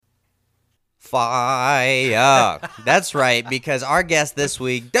Fire. That's right, because our guest this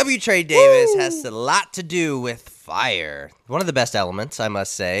week, W. Trey Davis, has a lot to do with fire. One of the best elements, I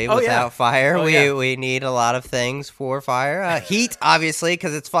must say. Without fire, we need a lot of things for fire. Heat, obviously,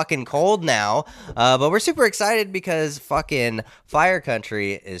 because it's fucking cold now. But we're super excited because fucking Fire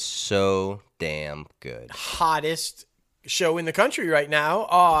Country is so damn good. Hottest show in the country right now,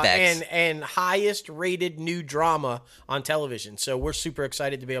 and highest rated new drama on television. So we're super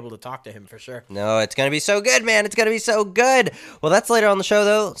excited to be able to talk to him for sure. No, it's going to be so good, man. It's going to be so good. Well, that's later on the show,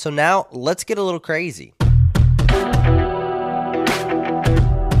 though. So now let's get a little crazy.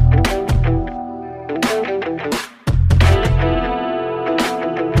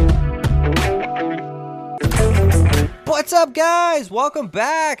 What's up, guys? Welcome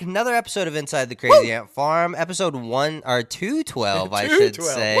back. Another episode of Inside the Crazy Ant Farm, episode 212, I should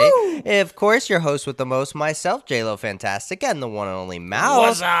say. Woo! Of course, your host with the most, myself, J-Lo Fantastic, and the one and only Mouse.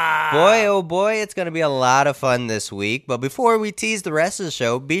 What's up? Boy, oh boy, it's going to be a lot of fun this week. But before we tease the rest of the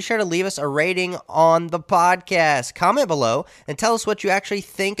show, be sure to leave us a rating on the podcast. Comment below and tell us what you actually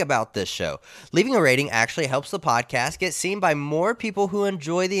think about this show. Leaving a rating actually helps the podcast get seen by more people who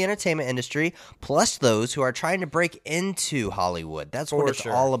enjoy the entertainment industry, plus those who are trying to break into Hollywood. That's what it's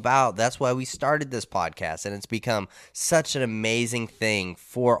all about. That's why we started this podcast, and it's become such an amazing thing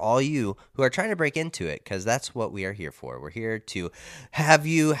for all you who are trying to break into it, because that's what we are here for. We're here to have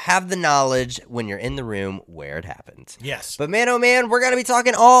you have the knowledge when you're in the room where it happens. Yes. But man, oh man, we're going to be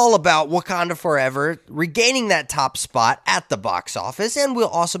talking all about Wakanda Forever, regaining that top spot at the box office, and we'll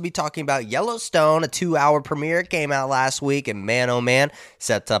also be talking about Yellowstone, a 2-hour premiere. It came out last week, and man, oh man,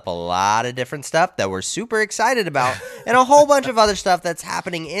 sets up a lot of different stuff that we're super excited about. And a whole bunch of other stuff that's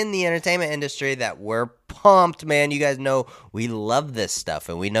happening in the entertainment industry that we're pumped, man. You guys know we love this stuff,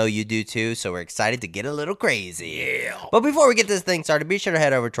 and we know you do too, so we're excited to get a little crazy. Yeah. But before we get this thing started, be sure to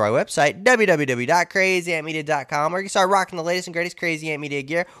head over to our website, www.crazyantmedia.com, where you can start rocking the latest and greatest Crazy Ant Media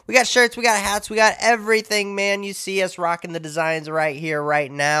gear. We got shirts, we got hats, we got everything, man. You see us rocking the designs right here,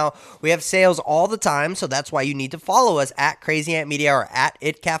 right now. We have sales all the time, so that's why you need to follow us at Crazy Ant Media or at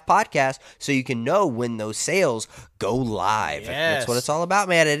ItCaf Podcast, so you can know when those sales go live. Yes. That's what it's all about,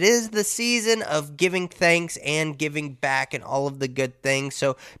 man. It is the season of giving thanks and giving back and all of the good things.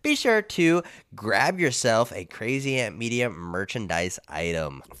 So be sure to grab yourself a Crazy Ant Media merchandise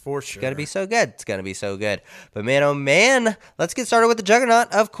item. For sure. It's going to be so good. It's going to be so good. But man, oh man, let's get started with the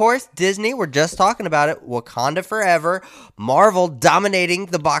juggernaut. Of course, Disney, we're just talking about it. Wakanda Forever. Marvel dominating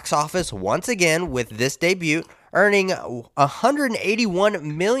the box office once again with this debut, earning $181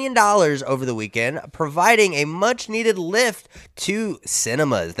 million over the weekend, providing a much-needed lift to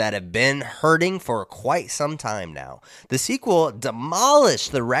cinemas that have been hurting for quite some time now. The sequel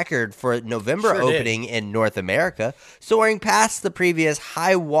demolished the record for November opening in North America, soaring past the previous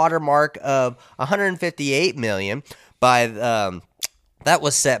high watermark of $158 million by that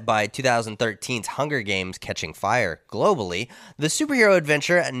was set by 2013's Hunger Games Catching Fire. Globally, the superhero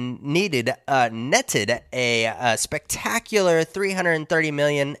adventure netted a spectacular $330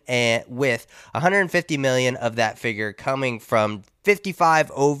 million, with $150 million of that figure coming from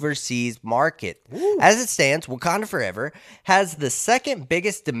 55 overseas market. Ooh. As it stands, Wakanda Forever has the second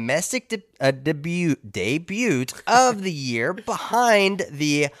biggest domestic debut of the year, behind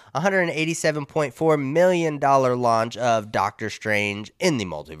the $187.4 million launch of Doctor Strange in the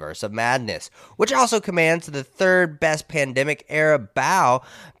Multiverse of Madness, which also commands the third best pandemic era bow,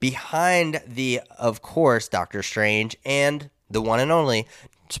 behind the, of course, Doctor Strange and the one and only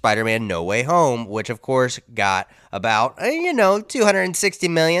Spider-Man No Way Home, which of course got about, $260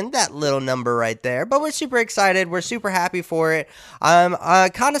 million, that little number right there. But we're super excited. We're super happy for it. I'm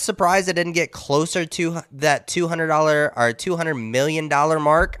kind of surprised it didn't get closer to that $200 million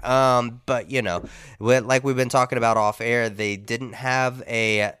mark. But like we've been talking about off air, they didn't have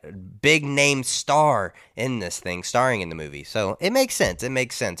a big name star in this thing starring in the movie. So it makes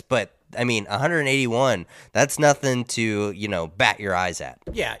sense. But I mean, 181, that's nothing to, bat your eyes at.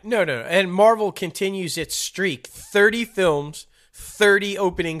 Yeah, no. And Marvel continues its streak. 30 films, 30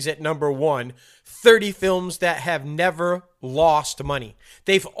 openings at number one, 30 films that have never lost money.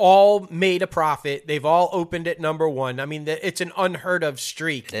 They've all made a profit. They've all opened at number one. I mean, it's an unheard of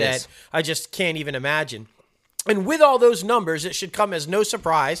streak that I just can't even imagine. And with all those numbers, it should come as no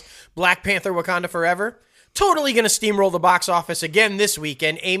surprise. Black Panther Wakanda Forever totally going to steamroll the box office again this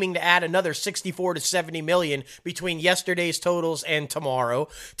weekend, aiming to add another 64 to 70 million between yesterday's totals and tomorrow.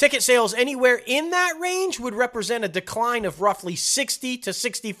 Ticket sales anywhere in that range would represent a decline of roughly 60 to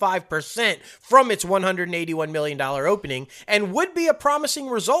 65% from its $181 million opening, and would be a promising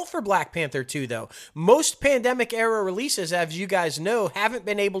result for Black Panther 2, though. Most pandemic-era releases, as you guys know, haven't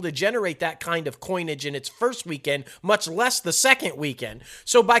been able to generate that kind of coinage in its first weekend, much less the second weekend.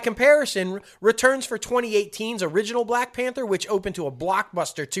 So by comparison, returns for 2018's original Black Panther, which opened to a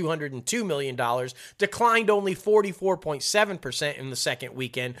blockbuster $202 million, declined only 44.7% in the second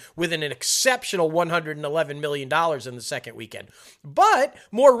weekend, with an exceptional $111 million in the second weekend. But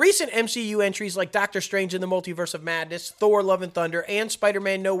more recent MCU entries like Doctor Strange in the Multiverse of Madness, Thor Love and Thunder, and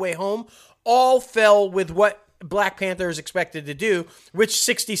Spider-Man No Way Home all fell with what Black Panther is expected to do, which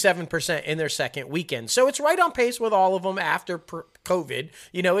 67% in their second weekend. So it's right on pace with all of them after COVID.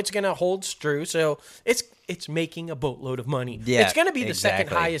 You know, it's going to hold true. So it's making a boatload of money. Yeah, it's going to be the exactly.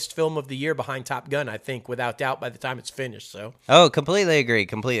 second highest film of the year behind Top Gun, I think, without doubt, by the time it's finished. So Completely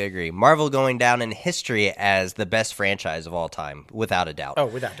agree. Marvel going down in history as the best franchise of all time, without a doubt.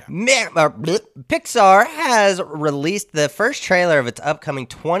 Without doubt. Pixar has released the first trailer of its upcoming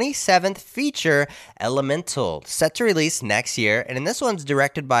 27th feature, Elemental, set to release next year. And this one's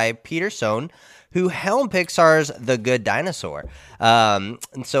directed by Peter Sohn, who helmed Pixar's The Good Dinosaur. And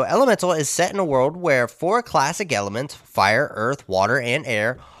so Elemental is set in a world where four classic elements, fire, earth, water, and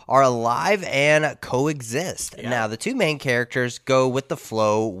air, are alive and coexist. Yeah. Now, the two main characters go with the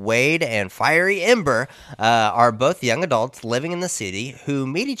flow. Wade and Fiery Ember are both young adults living in the city who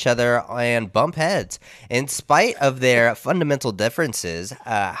meet each other and bump heads. In spite of their fundamental differences,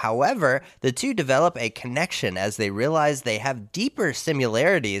 however, the two develop a connection as they realize they have deeper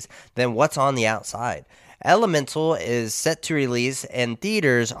similarities than what's on the outside. Elemental is set to release in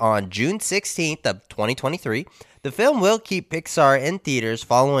theaters on June 16th of 2023. The film will keep Pixar in theaters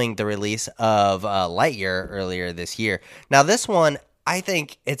following the release of Lightyear earlier this year. Now, this one, I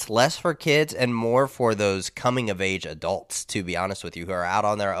think it's less for kids and more for those coming-of-age adults, to be honest with you, who are out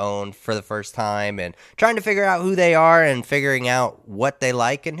on their own for the first time and trying to figure out who they are and figuring out what they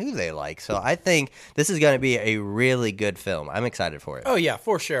like and who they like. So I think this is going to be a really good film. I'm excited for it. Oh, yeah,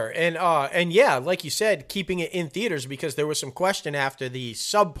 for sure. And yeah, like you said, keeping it in theaters, because there was some question after the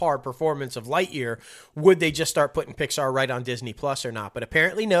subpar performance of Lightyear, would they just start putting Pixar right on Disney Plus or not? But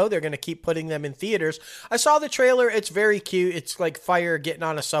apparently, no, they're going to keep putting them in theaters. I saw the trailer. It's very cute. It's like Fire getting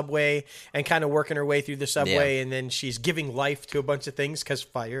on a subway and kind of working her way through the subway, and then she's giving life to a bunch of things because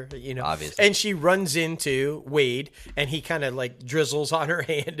Fire, you know. Obviously. And she runs into Wade, and he kind of like drizzles on her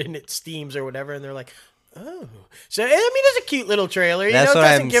hand, and it steams or whatever, and they're like, oh. So, I mean, it's a cute little trailer. You know, it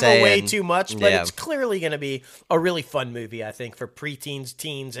doesn't give away too much, but it's clearly going to be a really fun movie, I think, for preteens,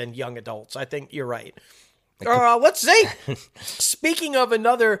 teens, and young adults. I think you're right. Let's see. Speaking of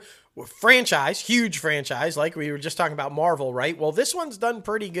another franchise, huge franchise, like we were just talking about Marvel, right? Well, this one's done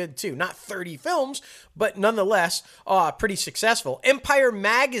pretty good too. Not 30 films, but nonetheless, pretty successful. Empire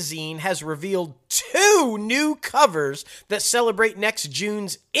Magazine has revealed 2 new covers that celebrate next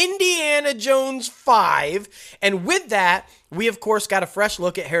June's Indiana Jones 5. And with that, we, of course, got a fresh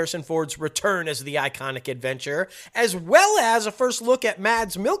look at Harrison Ford's return as the iconic adventurer, as well as a first look at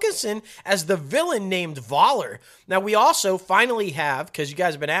Mads Mikkelsen as the villain named Voller. Now, we also finally have, because you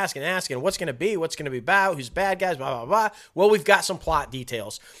guys have been asking, what's going to be about, who's bad guys, blah, blah, blah. Well, we've got some plot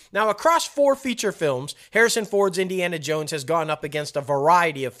details. Now, across 4 feature films, Harrison Ford's Indiana Jones has gone up against a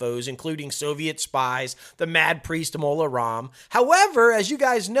variety of foes, including Soviet spies, the mad priest Mola Ram. However, as you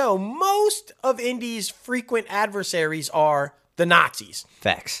guys know, most of Indy's frequent adversaries are the Nazis.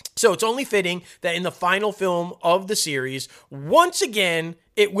 Facts. So it's only fitting that in the final film of the series, once again,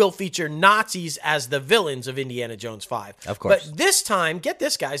 it will feature Nazis as the villains of Indiana Jones 5. Of course. But this time, get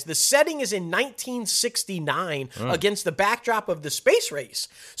this, guys, the setting is in 1969 against the backdrop of the space race.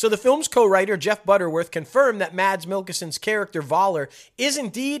 So the film's co-writer, Jeff Butterworth, confirmed that Mads Mikkelsen's character, Voller, is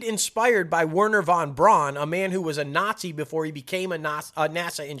indeed inspired by Werner von Braun, a man who was a Nazi before he became a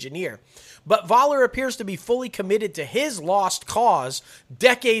NASA engineer. But Voller appears to be fully committed to his lost cause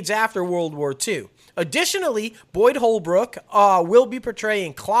decades after World War II. Additionally, Boyd Holbrook will be portraying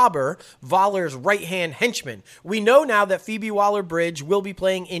Clobber, Voller's right-hand henchman. We know now that Phoebe Waller-Bridge will be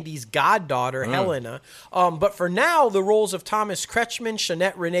playing Indy's goddaughter, Helena. But for now, the roles of Thomas Kretschmann,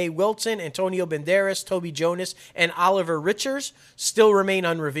 Shanette Renee Wilson, Antonio Banderas, Toby Jonas, and Oliver Richards still remain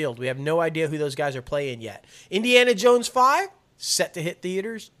unrevealed. We have no idea who those guys are playing yet. Indiana Jones 5, set to hit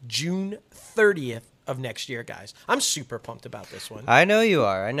theaters June 30th of next year, guys. I'm super pumped about this one. I know you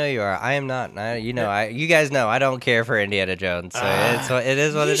are. I am not. You guys know I don't care for Indiana Jones. So it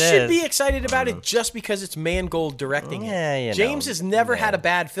is what it is. You should be excited about it just because it's Mangold directing it. James has never had a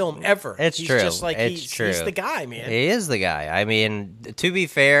bad film ever. It's he's true. Just like it's true. He's the guy, man. He is the guy. I mean, to be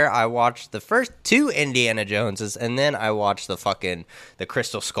fair, I watched the first 2 Indiana Joneses, and then I watched the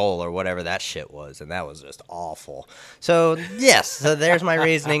Crystal Skull or whatever that shit was, and that was just awful. So yes, so there's my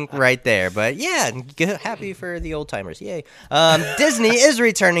reasoning right there. But yeah, happy for the old timers, yay! Disney is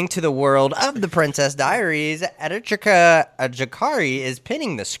returning to the world of the Princess Diaries. Editrika Jakari is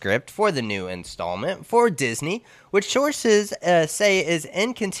pinning the script for the new installment for Disney, which sources say is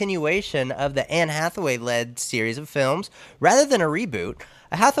in continuation of the Anne Hathaway-led series of films rather than a reboot.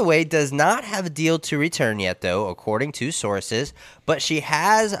 Hathaway does not have a deal to return yet, though, according to sources, but she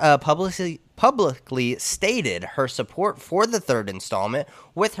has publicly stated her support for the third installment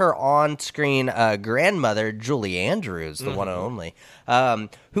with her on-screen grandmother, Julie Andrews, the one and only,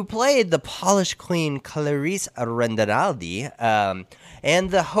 who played the polished queen Clarice Renaldi,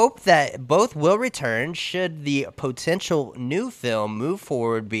 and the hope that both will return should the potential new film move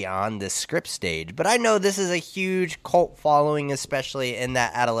forward beyond the script stage. But I know this is a huge cult following, especially in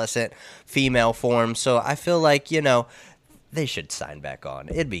that adolescent female form, so I feel like, they should sign back on.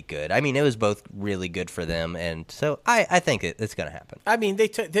 It'd be good. I mean, it was both really good for them, and so I think it's going to happen. I mean,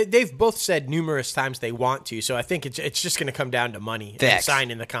 they've both said numerous times they want to, so I think it's just going to come down to money and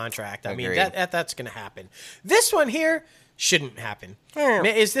signing the contract. I mean, that's going to happen. This one here shouldn't happen.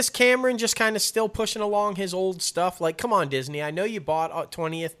 Is this Cameron just kind of still pushing along his old stuff? Like, come on, Disney. I know you bought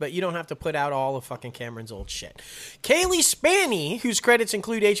 20th, but you don't have to put out all of fucking Cameron's old shit. Kaylee Spaney, whose credits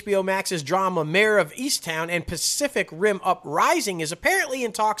include HBO Max's drama Mayor of Easttown and Pacific Rim Uprising, is apparently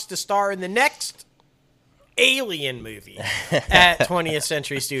in talks to star in the next Alien movie at 20th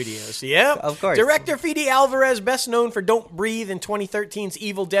Century Studios. Yep. Of course. Director Fede Alvarez, best known for Don't Breathe and 2013's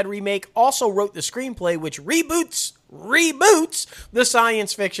Evil Dead remake, also wrote the screenplay, which reboots the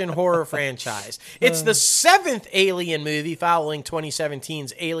science fiction horror franchise. It's the 7th Alien movie following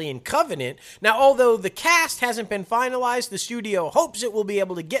 2017's Alien Covenant. Now, although the cast hasn't been finalized, the studio hopes it will be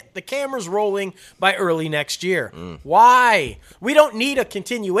able to get the cameras rolling by early next year. Why? We don't need a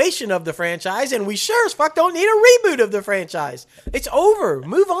continuation of the franchise, and we sure as fuck don't need a reboot of the franchise. It's over.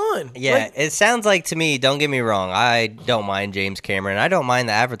 Move on. Yeah, it sounds like to me, don't get me wrong, I don't mind James Cameron. I don't mind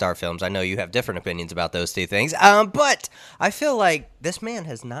the Avatar films. I know you have different opinions about those two things. But I feel like this man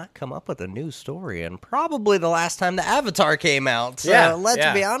has not come up with a new story, and probably the last time the Avatar came out. So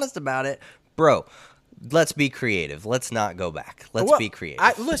let's be honest about it. Bro, let's be creative. Let's not go back. Let's be creative.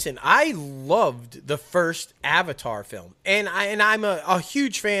 I loved the first Avatar film, and I'm a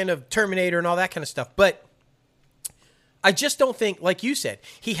huge fan of Terminator and all that kind of stuff, but I just don't think, like you said,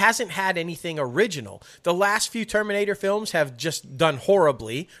 he hasn't had anything original. The last few Terminator films have just done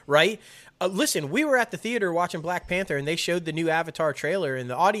horribly, right? Listen, we were at the theater watching Black Panther, and they showed the new Avatar trailer, and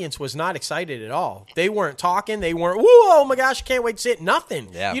the audience was not excited at all. They weren't talking. They weren't, whoa, oh my gosh, can't wait to see it. Nothing.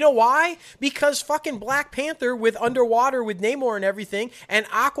 Yeah. You know why? Because fucking Black Panther with underwater with Namor and everything, and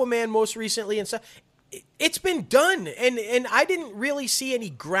Aquaman most recently and stuff, it's been done. And I didn't really see any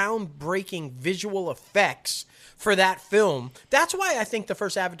groundbreaking visual effects for that film. That's why I think the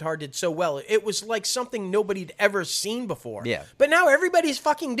first Avatar did so well. It was like something nobody'd ever seen before. Yeah. But now everybody's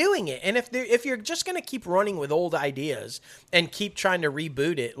fucking doing it. And if you're just going to keep running with old ideas and keep trying to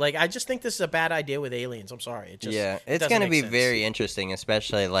reboot it, like, I just think this is a bad idea with Aliens. I'm sorry. It's going to be very interesting,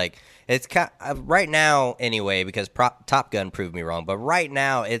 especially like it's right now anyway, because Top Gun proved me wrong. But right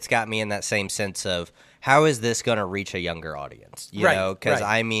now it's got me in that same sense of, how is this going to reach a younger audience? You know, because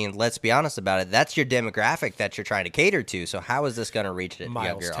I mean, let's be honest about it. That's your demographic that you're trying to cater to. So how is this going to reach a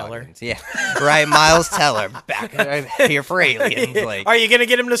younger audience? Yeah, right. Miles Teller back here for Aliens. Like, are you going to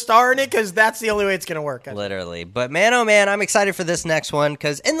get him to star in it? Because that's the only way it's going to work. Literally. But man, oh man, I'm excited for this next one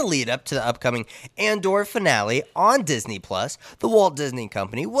because in the lead up to the upcoming Andor finale on Disney Plus, the Walt Disney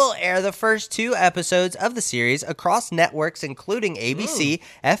Company will air the first 2 episodes of the series across networks, including ABC,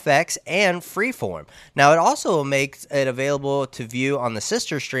 FX, and Freeform. Now, it also makes it available to view on the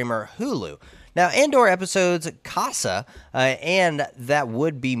sister streamer Hulu. Now, Andor episodes Casa and That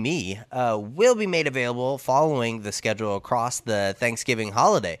Would Be Me will be made available following the schedule across the Thanksgiving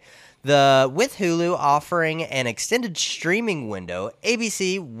holiday. With Hulu offering an extended streaming window,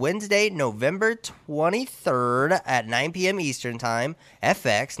 ABC Wednesday, November 23rd at 9 p.m. Eastern Time,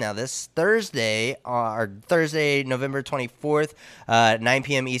 FX, now this Thursday, November 24th, 9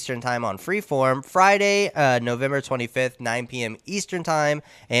 p.m. Eastern Time on Freeform, Friday, November 25th, 9 p.m. Eastern Time,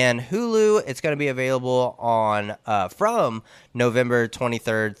 and Hulu, it's going to be available on from November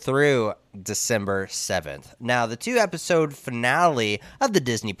 23rd through December 7th. Now, the 2-episode finale of the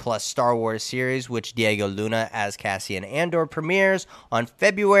Disney Plus Star Wars series, which Diego Luna as Cassian Andor premieres on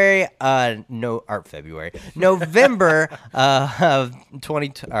November of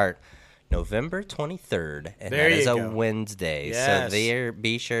 20 November 23rd, and There that is you a go. Wednesday, Yes. so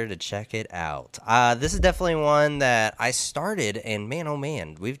be sure to check it out. This is definitely one that I started, and man, oh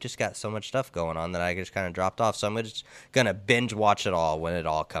man, we've just got so much stuff going on that I just kind of dropped off, so I'm just going to binge watch it all when it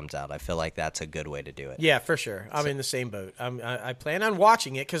all comes out. I feel like that's a good way to do it. Yeah, for sure. I'm in the same boat. I plan on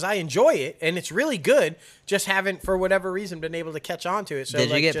watching it because I enjoy it, and it's really good. Just haven't, for whatever reason, been able to catch on to it. So Did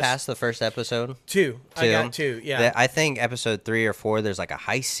you get just past the first episode? two? I got two, yeah. I think episode 3 or 4, there's like a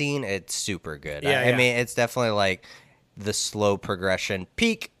heist scene. It's super good. Yeah, I yeah. mean, it's definitely like the slow progression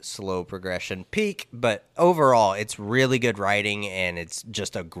peak, but overall, it's really good writing, and it's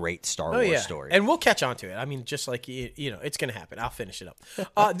just a great Star Wars story. And we'll catch on to it. I mean, just like, it's going to happen. I'll finish it up.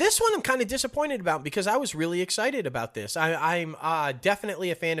 This one I'm kind of disappointed about because I was really excited about this. I'm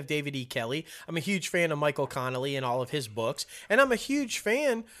definitely a fan of David E. Kelly. I'm a huge fan of Michael Connelly and all of his books. And I'm a huge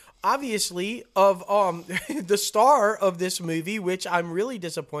fan, obviously, of the star of this movie, which I'm really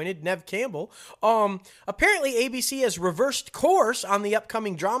disappointed, Nev Campbell. Apparently, ABC has reversed course on the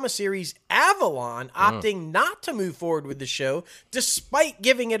upcoming drama series Avalon, opting not to move forward with the show, despite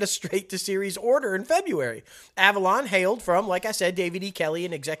giving it a straight-to-series order in February. Avalon hailed from, like I said, David E. Kelly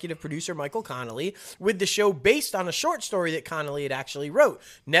and executive producer Michael Connelly, with the show based on a short story that Connelly had actually wrote.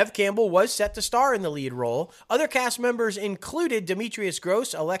 Nev Campbell was set to star in the lead role. Other cast members included Demetrius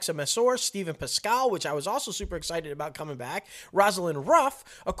Gross, Alexa Messor, Stephen Pascal, which I was also super excited about coming back, Rosalind Ruff.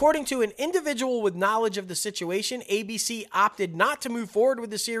 According to an individual with knowledge of the situation, ABC opted not to move forward with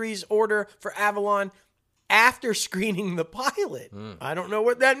the series order for Avalon after screening the pilot. I don't know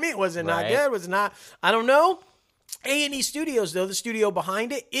what that meant. Was it not Right. good? Was it not? I don't know. A&E Studios, though, the studio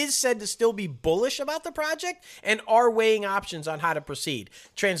behind it, is said to still be bullish about the project and are weighing options on how to proceed.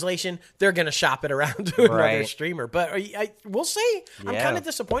 Translation, they're going to shop it around to another Right. streamer. But we'll see. I'm Yeah. kind of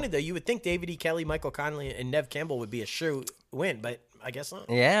disappointed, though. You would think David E. Kelly, Michael Connelly, and Nev Campbell would be a sure win, but I guess not.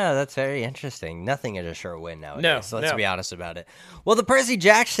 Yeah, that's very interesting. Nothing is a sure win nowadays. No, so let's no. be honest about it. Well, the Percy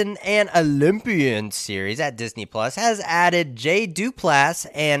Jackson and Olympian series at Disney Plus has added Jay Duplass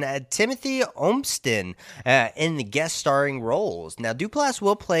and Timothy Olmston in the guest starring roles. Now, Duplass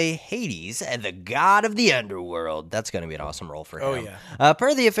will play Hades, the god of the underworld. That's going to be an awesome role for him. Oh, yeah.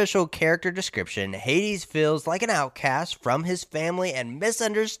 Per the official character description, Hades feels like an outcast from his family and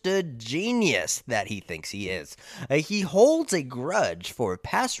misunderstood genius that he thinks he is. He holds a grudge for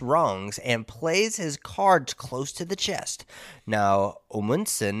past wrongs and plays his cards close to the chest. Now,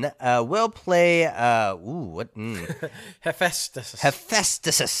 Omundson will play Hephaestus.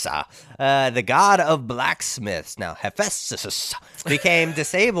 Hephaestus, the god of blacksmiths. Now, Hephaestus became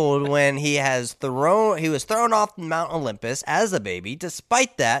disabled when he was thrown off Mount Olympus as a baby.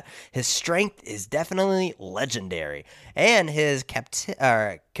 Despite that, his strength is definitely legendary, and his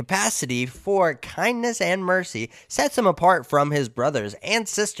capacity for kindness and mercy sets him apart from his brothers and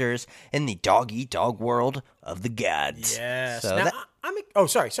sisters in the dog-eat-dog world of the gods. Yes. So Now, that-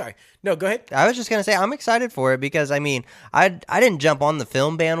 sorry. No, go ahead. I was just gonna say I'm excited for it because I mean I didn't jump on the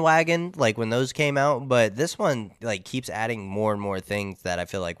film bandwagon like when those came out, but this one like keeps adding more and more things that I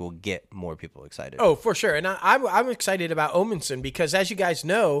feel like will get more people excited. Oh, for sure. And I'm excited about Omenson because, as you guys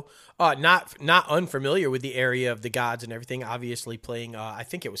know, not unfamiliar with the area of the gods and everything, obviously playing, I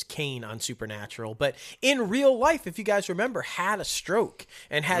think it was Cain on Supernatural. But in real life, if you guys remember, had a stroke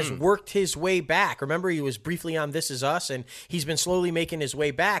and has worked his way back. Remember, he was briefly on This Is Us, and he's been slowly making his way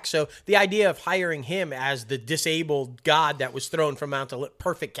back. So the idea of hiring him as the disabled god that was thrown from Mount Olympus,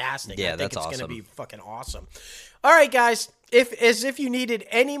 perfect casting. Yeah, I think that's it's going to awesome. be fucking awesome. All right, guys. If you needed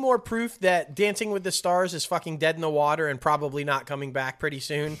any more proof that Dancing with the Stars is fucking dead in the water and probably not coming back pretty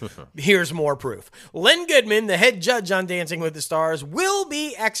soon, here's more proof. Len Goodman, the head judge on Dancing with the Stars, will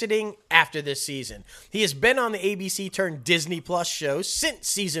be exiting after this season. He has been on the ABC turned Disney Plus show since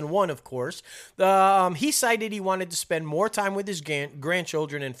season 1, of course. He cited he wanted to spend more time with his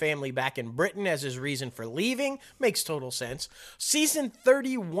grandchildren and family back in Britain as his reason for leaving. Makes total sense. Season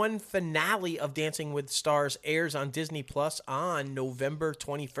 31 finale of Dancing with the Stars airs on Disney Plus on November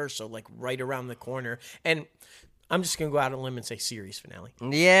 21st, so like right around the corner. And I'm just going to go out on a limb and say series finale.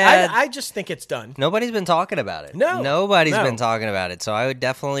 Yeah. I just think it's done. Nobody's been talking about it. No. Nobody's No. been talking about it. So I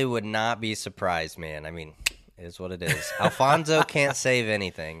would not be surprised, man. I mean, It is what it is. Alfonso can't save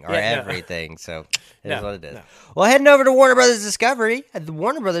anything or everything, so it is what it is. No. Well, heading over to Warner Brothers Discovery,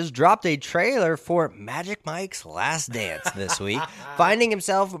 Warner Brothers dropped a trailer for Magic Mike's Last Dance this week. Finding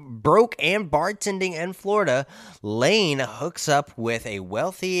himself broke and bartending in Florida, Lane hooks up with a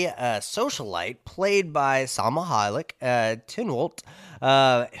wealthy socialite played by Salma Hayek, Tynwalt,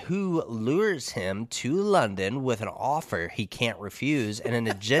 who lures him to London with an offer he can't refuse and an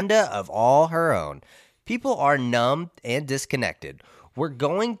agenda of all her own. People are numb and disconnected. We're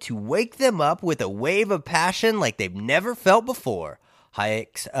going to wake them up with a wave of passion like they've never felt before,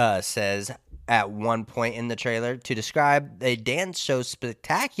 Hayek says at one point in the trailer to describe a dance show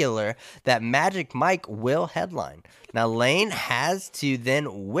spectacular that Magic Mike will headline. Now, Lane has to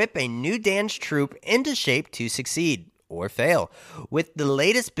then whip a new dance troupe into shape to succeed or fail with the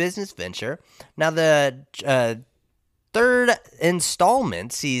latest business venture. Now, the third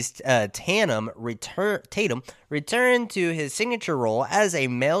installment sees Tatum return to his signature role as a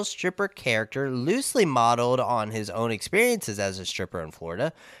male stripper character loosely modeled on his own experiences as a stripper in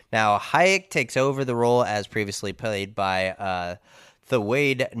Florida. Now, Hayek takes over the role as previously played by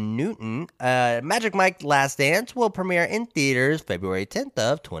Thwaites Newton. Magic Mike Last Dance will premiere in theaters February 10th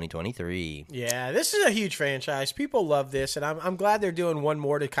of 2023. Yeah, this is a huge franchise. People love this, and I'm glad they're doing one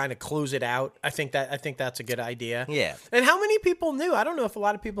more to kind of close it out. I think that's a good idea. Yeah. And how many people knew? I don't know if a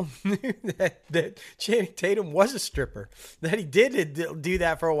lot of people knew that Channing Tatum was a stripper, that he did do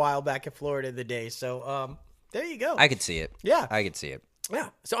that for a while back in Florida in the day. So there you go. I could see it. Yeah. I could see it. Yeah.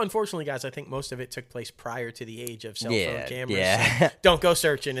 So unfortunately, guys, I think most of it took place prior to the age of cell phone cameras. Yeah. So don't go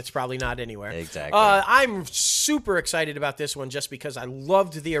searching. It's probably not anywhere. Exactly. I'm super excited about this one just because I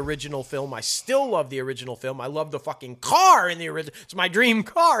loved the original film. I still love the original film. I love the fucking car in the original. It's my dream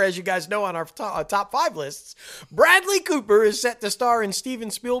car, as you guys know, on our top 5 lists. Bradley Cooper is set to star in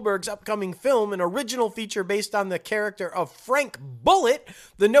Steven Spielberg's upcoming film, an original feature based on the character of Frank Bullitt,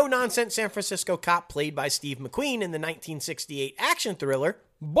 the no-nonsense San Francisco cop played by Steve McQueen in the 1968 action thriller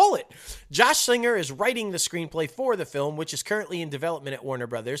Bullitt. Josh Singer is writing the screenplay for the film, which is currently in development at Warner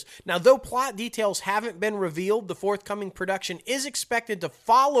Brothers. Now, though plot details haven't been revealed, the forthcoming production is expected to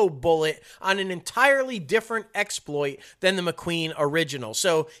follow Bullitt on an entirely different exploit than the McQueen original.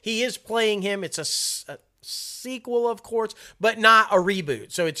 So he is playing him. It's a sequel, of course, but not a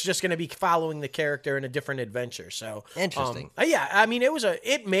reboot. So it's just going to be following the character in a different adventure. So interesting. Yeah, I mean,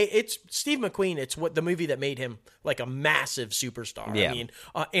 it's Steve McQueen. It's what the movie that made him like a massive superstar. Yeah. I mean,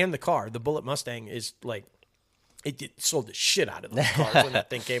 and the car, the Bullitt Mustang, is like. It sold the shit out of those cars when that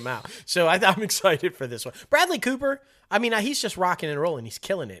thing came out. So I'm excited for this one. Bradley Cooper, I mean, he's just rocking and rolling. He's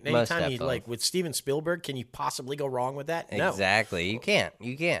killing it. And anytime with Steven Spielberg, can you possibly go wrong with that? No. Exactly. You can't.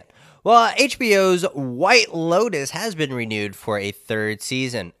 Well, HBO's White Lotus has been renewed for a 3rd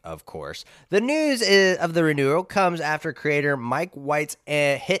season, of course. The news of the renewal comes after creator Mike White's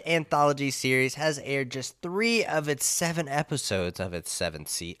hit anthology series has aired just 3 of its 7 episodes of its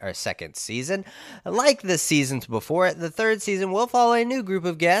 2nd season. Like the seasons before it, the 3rd season will follow a new group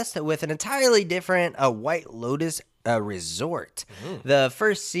of guests with an entirely different White Lotus resort. The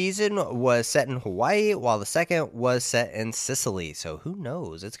 1st season was set in Hawaii, while the 2nd was set in Sicily. So who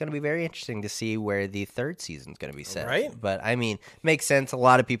knows? It's going to be very interesting to see where the 3rd season is going to be set. Right. But I mean, makes sense. A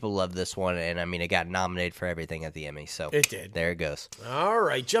lot of people love this one, and I mean, it got nominated for everything at the Emmy. So it did. There it goes. All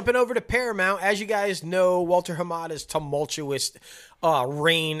right, jumping over to Paramount. As you guys know, Walter Hamada's tumultuous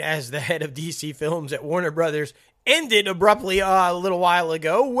reign as the head of DC Films at Warner Brothers ended abruptly a little while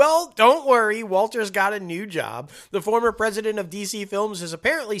ago. Well, don't worry, Walter's got a new job. The former president of DC Films has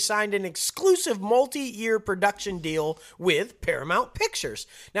apparently signed an exclusive multi-year production deal with Paramount Pictures.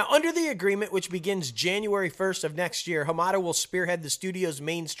 Now, under the agreement, which begins January 1st of next year, Hamada will spearhead the studio's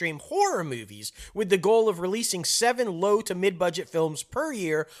mainstream horror movies with the goal of releasing 7 low to mid-budget films per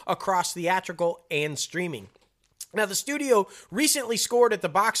year across theatrical and streaming. Now, the studio recently scored at the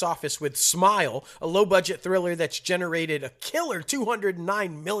box office with Smile, a low-budget thriller that's generated a killer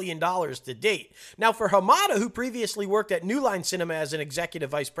 $209 million to date. Now, for Hamada, who previously worked at New Line Cinema as an executive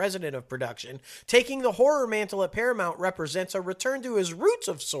vice president of production, taking the horror mantle at Paramount represents a return to his roots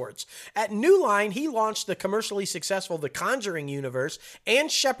of sorts. At New Line, he launched the commercially successful The Conjuring universe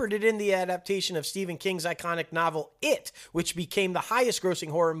and shepherded in the adaptation of Stephen King's iconic novel It, which became the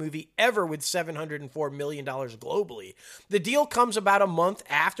highest-grossing horror movie ever with $704 million globally. The deal comes about a month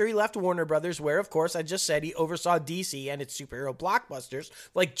after he left Warner Brothers, where, of course, I just said he oversaw DC and its superhero blockbusters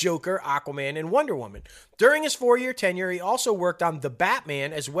like Joker, Aquaman, and Wonder Woman. During his 4-year tenure, he also worked on The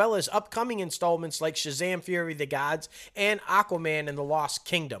Batman, as well as upcoming installments like Shazam! Fury of the Gods and Aquaman and the Lost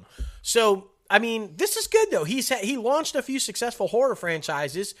Kingdom. So, I mean, this is good though. He launched a few successful horror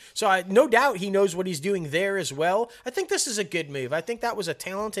franchises, so no doubt he knows what he's doing there as well. I think this is a good move. I think that was a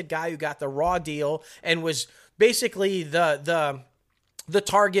talented guy who got the raw deal and was basically the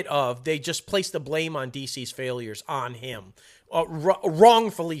target of. They just placed the blame on DC's failures on him.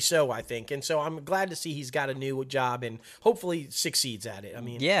 Wrongfully so, I think. And so I'm glad to see he's got a new job and hopefully succeeds at it. I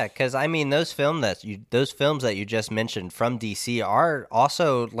mean, yeah, because I mean those films that you just mentioned from DC are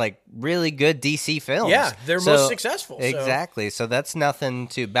also like really good DC films. Yeah, they're most successful. Exactly. So that's nothing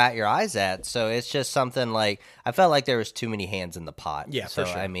to bat your eyes at. So it's just something like I felt like there was too many hands in the pot. Yeah, so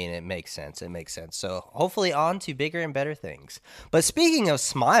for sure. I mean it makes sense. So hopefully on to bigger and better things. But speaking of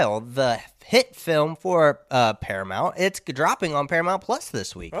Smile, the hit film for Paramount, it's dropping on Paramount Plus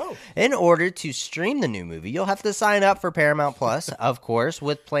this week. Oh. In order to stream the new movie, you'll have to sign up for Paramount Plus, of course,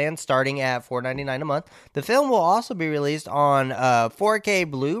 with plans starting at $4.99 a month. The film will also be released on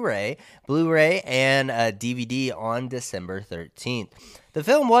 4K Blu-ray and DVD on December 13th. The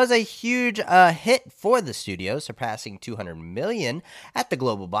film was a huge hit for the studio, surpassing $200 million at the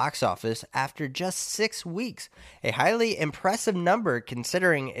global box office after just 6 weeks. A highly impressive number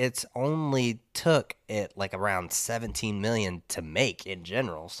considering it's only took it like around $17 million to make in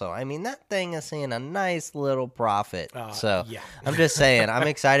general. So, I mean, that thing is seeing a nice little profit. Yeah. I'm just saying, I'm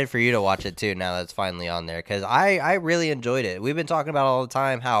excited for you to watch it too now that it's finally on there because I really enjoyed it. We've been talking about all the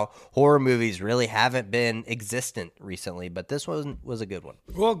time how horror movies really haven't been existent recently, but this one was a good one.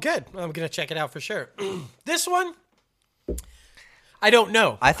 Well, good. I'm going to check it out for sure. This one, I don't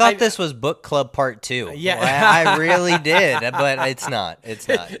know. I thought this was Book Club Part 2. Yeah. I really did, but it's not. It's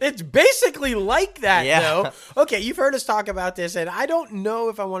not. It's basically like that, Yeah. though. Okay, you've heard us talk about this, and I don't know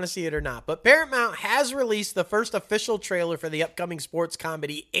if I want to see it or not, but Paramount has released the first official trailer for the upcoming sports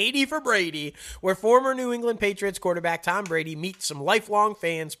comedy 80 for Brady, where former New England Patriots quarterback Tom Brady meets some lifelong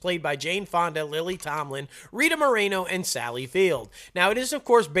fans played by Jane Fonda, Lily Tomlin, Rita Moreno, and Sally Field. Now, it is, of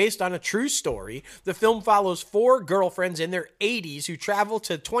course, based on a true story. The film follows 4 girlfriends in their 80s who travel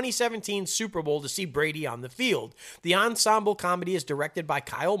to 2017 Super Bowl to see Brady on the field. The ensemble comedy is directed by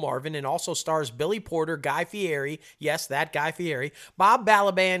Kyle Marvin and also stars Billy Porter, Guy Fieri, yes, that Guy Fieri, Bob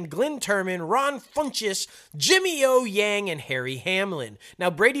Balaban, Glenn Turman, Ron Funches, Jimmy O. Yang, and Harry Hamlin. Now,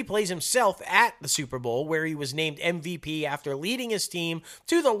 Brady plays himself at the Super Bowl, where he was named MVP after leading his team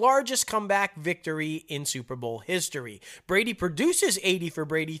to the largest comeback victory in Super Bowl history. Brady produces 80 for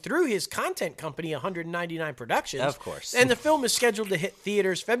Brady through his content company, 199 Productions. Of course. And the film is scheduled to hit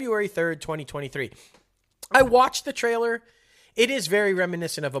theaters February 3rd, 2023. I watched the trailer. It is very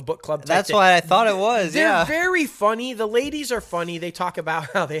reminiscent of a book club type That's thing. why I thought it was, They're very funny. The ladies are funny. They talk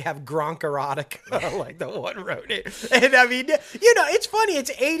about how they have Gronk erotica, like the one wrote it. And I mean, you know, it's funny.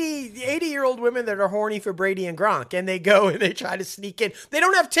 It's 80-year-old women that are horny for Brady and Gronk, and they go and they try to sneak in. They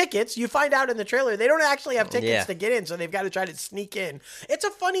don't have tickets. You find out in the trailer, they don't actually have tickets to get in, so they've got to try to sneak in. It's a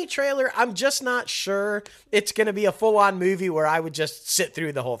funny trailer. I'm just not sure it's going to be a full-on movie where I would just sit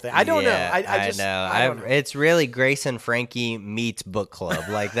through the whole thing. I don't know. I don't know. It's really Grace and Frankie meets Book Club.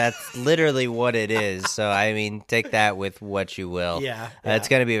 Like, that's literally what it is. So, I mean, take that with what you will. Yeah. It's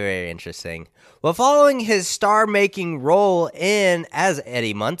going to be very interesting. Well, following his star-making role as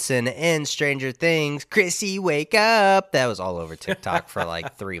Eddie Munson in Stranger Things, Chrissy, wake up. That was all over TikTok for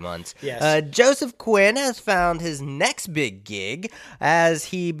like 3 months. Yes. Joseph Quinn has found his next big gig as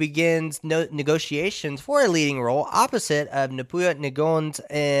he begins negotiations for a leading role opposite of Napuya Ngons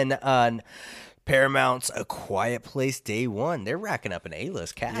in Paramount's A Quiet Place Day One. They're racking up an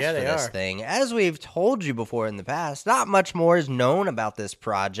A-list cast for this thing. As we've told you before in the past, not much more is known about this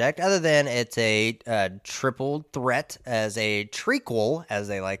project other than it's a triple threat as a trequel, as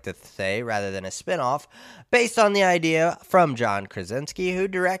they like to say, rather than a spinoff, based on the idea from John Krasinski, who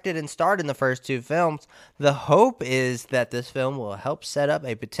directed and starred in the first 2 films. The hope is that this film will help set up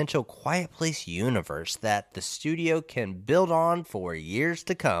a potential Quiet Place universe that the studio can build on for years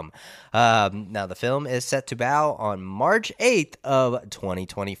to come. Now, the film is set to bow on March 8th of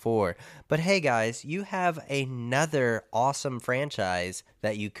 2024. But hey, guys, you have another awesome franchise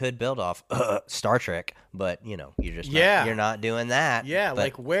that you could build off. Star Trek. But, you know, you're not doing that. Yeah, but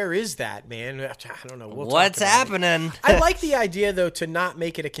like, where is that, man? I don't know. What's happening? I like the idea, though, to not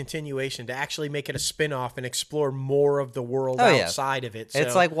make it a continuation, to actually make it a spin-off and explore more of the world outside of it. So,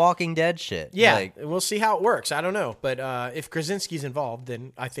 it's like Walking Dead shit. Yeah, we'll see how it works. I don't know. But if Krasinski's involved,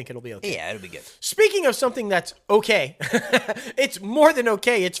 then I think it'll be okay. Yeah, it'll be good. Speaking of something that's okay, it's more than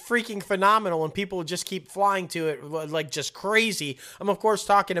okay. It's freaking phenomenal, and people just keep flying to it like just crazy. I'm, of course,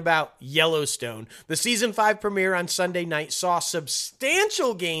 talking about Yellowstone. The season 5 premiere on Sunday night saw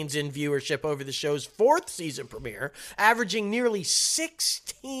substantial gains in viewership over the show's 4th season premiere, averaging nearly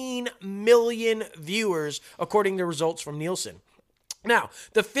 16 million viewers, according to results from Nielsen. Now,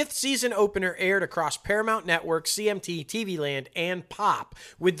 the 5th season opener aired across Paramount Network, CMT, TV Land, and Pop,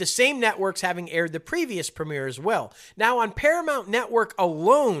 with the same networks having aired the previous premiere as well. Now, on Paramount Network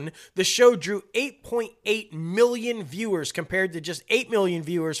alone, the show drew 8.8 million viewers compared to just 8 million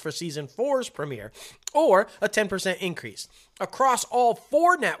viewers for season 4's premiere, or a 10% increase. Across all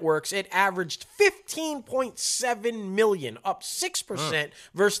 4 networks, it averaged 15.7 million, up 6%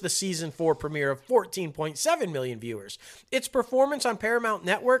 versus the season 4 premiere of 14.7 million viewers. Its performance on Paramount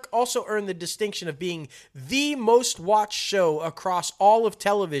Network also earned the distinction of being the most watched show across all of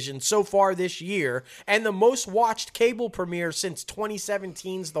television so far this year, and the most watched cable premiere since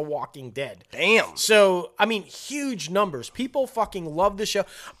 2017's The Walking Dead. Damn. So, I mean, huge numbers. People fucking love the show.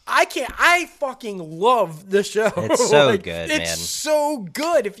 I fucking love the show. It's so good, man. It's so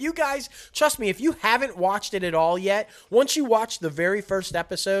good. If you guys, trust me, if you haven't watched it at all yet, once you watch the very first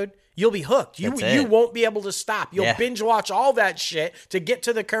episode, you'll be hooked. You won't be able to stop. You'll binge watch all that shit to get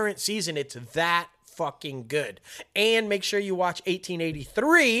to the current season. It's that fucking good. And make sure you watch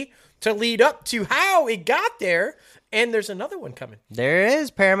 1883 to lead up to how it got there. And there's another one coming. There is.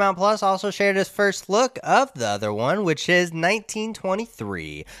 Paramount Plus also shared its first look of the other one, which is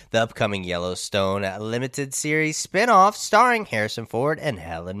 1923, the upcoming Yellowstone limited series spinoff starring Harrison Ford and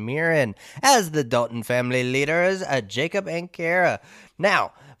Helen Mirren as the Dalton family leaders, Jacob and Kara.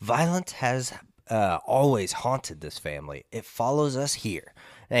 Now, violence has always haunted this family. It follows us here.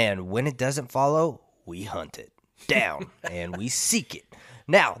 And when it doesn't follow, we hunt it down and we seek it.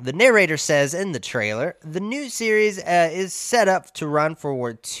 Now, the narrator says in the trailer, the new series is set up to run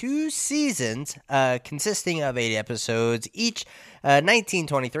for 2 seasons, consisting of 8 episodes each.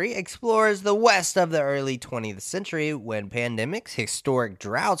 1923 explores the West of the early 20th century when pandemics, historic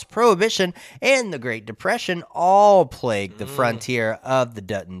droughts, prohibition, and the Great Depression all plagued the frontier of the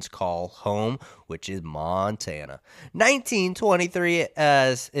Duttons call home, which is Montana. 1923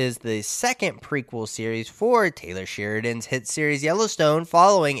 is the second prequel series for Taylor Sheridan's hit series Yellowstone,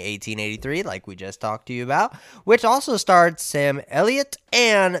 following 1883, like we just talked to you about, which also starred Sam Elliott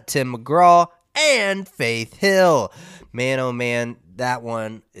and Tim McGraw and Faith Hill. Man, oh man, that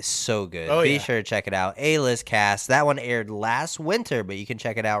one is so good. Be sure to check it out. A-list cast. That one aired last winter, but you can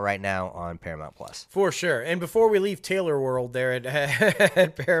check it out right now on Paramount Plus. For sure. And before we leave Taylor World there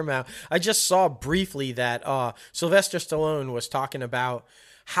at Paramount, I just saw briefly that Sylvester Stallone was talking about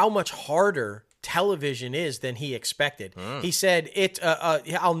how much harder television is than he expected. He said,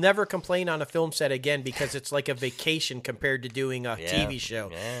 I'll never complain on a film set again because it's like a vacation compared to doing a TV show.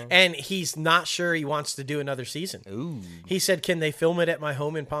 Yeah. And he's not sure he wants to do another season. Ooh. He said, can they film it at my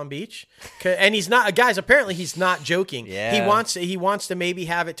home in Palm Beach? And he's not, guys, apparently he's not joking. Yeah. He wants to maybe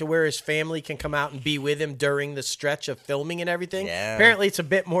have it to where his family can come out and be with him during the stretch of filming and everything. Yeah. Apparently it's a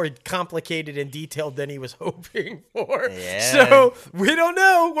bit more complicated and detailed than he was hoping for. Yeah. So we don't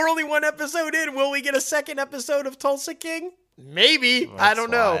know. We're only 1 episode in. Will we get a second episode of Tulsa King? Maybe. I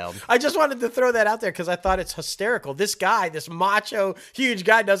don't know. Wild. I just wanted to throw that out there because I thought it's hysterical. This guy, this macho, huge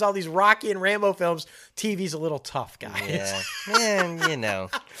guy, does all these Rocky and Rambo films. TV's a little tough, guys. Yeah. Man, you know.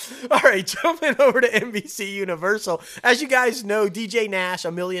 All right, jumping over to NBC Universal. As you guys know, DJ Nash,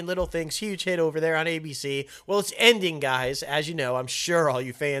 A Million Little Things, huge hit over there on ABC. Well, it's ending, guys. As you know, I'm sure all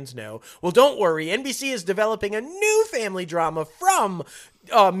you fans know. Well, don't worry. NBC is developing a new family drama from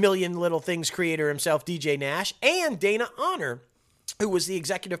A Million Little Things creator himself, DJ Nash, and Dana Honor, who was the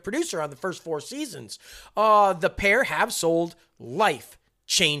executive producer on the first 4 seasons. The pair have sold Life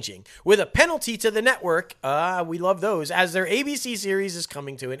Changing, with a penalty to the network. We love those, as their ABC series is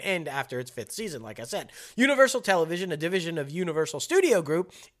coming to an end after its 5th season. Like I said, Universal Television, a division of Universal Studio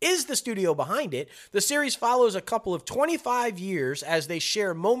Group, is the studio behind it. The series follows a couple of 25 years as they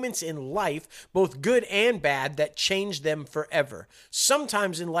share moments in life, both good and bad, that change them forever.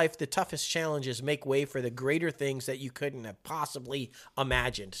 Sometimes in life, the toughest challenges make way for the greater things that you couldn't have possibly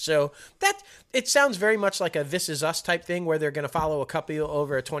imagined. So that it sounds very much like a This Is Us type thing, where they're going to follow a couple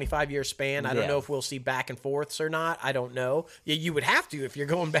over a 25-year span. I don't Yeah. know if we'll see back and forths or not. I don't know. You would have to if you're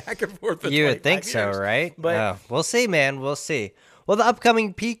going back and forth. For You would 25 think so, years. right? But We'll see, man. We'll see. Well, the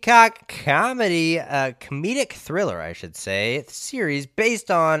upcoming Peacock comedic thriller, I should say, series based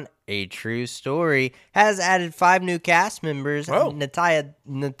on a true story has added 5 new cast members. Oh.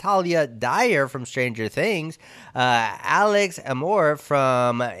 Natalia Dyer from Stranger Things, Alex Amor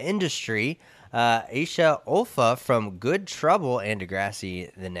from Industry, Aisha Olfa from Good Trouble and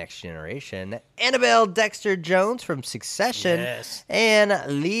Degrassi: The Next Generation, Annabelle Dexter-Jones from Succession, Yes. and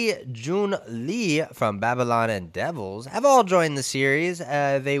Lee Jun Lee from Babylon and Devils have all joined the series.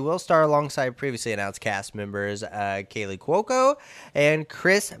 They will star alongside previously announced cast members Kaylee Cuoco and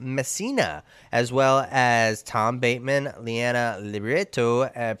Chris Messina, as well as Tom Bateman, Liana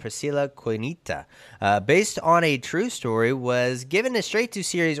Libretto, and Priscilla Quinita. Based on a true story, was given a straight-to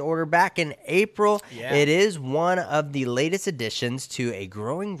series order back in April. Yeah. It is one of the latest additions to a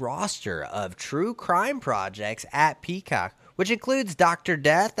growing roster of true crime projects at Peacock, which includes Dr.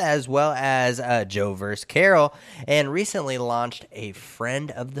 Death as well as Joe vs. Carol, and recently launched A Friend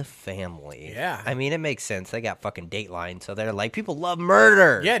of the Family. Yeah. I mean, it makes sense. They got fucking Dateline, so they're like, people love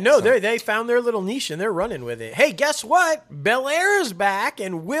murder. yeah, no, they found their little niche and they're running with it. Hey, guess what? Bel Air is back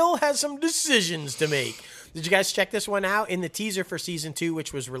and Will has some decisions to make. Did you guys check this one out? In the teaser for season 2,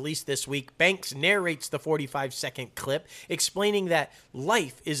 which was released this week, Banks narrates the 45-second clip explaining that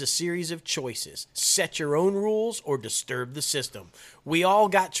life is a series of choices. Set your own rules or disturb the system. We all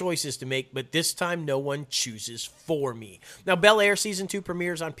got choices to make, but this time no one chooses for me. Now, Bel Air season 2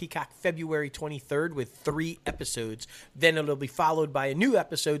 premieres on Peacock February 23rd with 3 episodes. Then it'll be followed by a new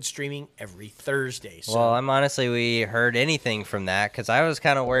episode streaming every Thursday. So, Well, I'm honestly, we heard anything from that because I was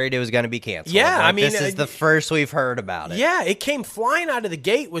kind of worried it was going to be canceled. Yeah, Like, I mean, this is the first we've heard about it. yeah, it came flying out of the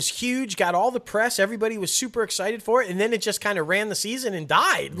gate, was huge, got all the press, everybody was super excited for it, and then it just kind of ran the season and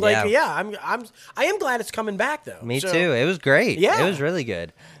died. Like, I am glad it's coming back though. Me So, too. It was great. Yeah. It was really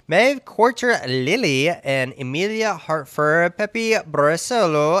good. Maeve Quarter Lily and Emilia Hartford, Pepe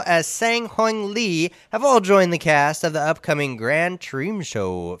Barcelo as Sang Hong Lee have all joined the cast of the upcoming Gran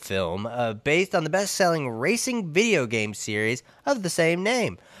Turismo film based on the best-selling racing video game series of the same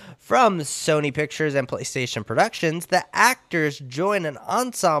name. From Sony Pictures and PlayStation Productions, the actors join an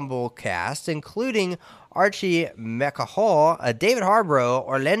ensemble cast including Archie McCall, David Harborough,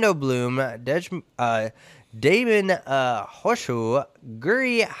 Orlando Bloom, Damon Hoshu,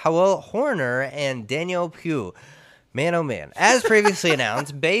 Guri Howell Horner, and Daniel Pugh. Man, oh man. As previously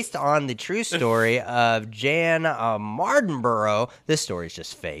announced, based on the true story of Jan Mardenborough, this story is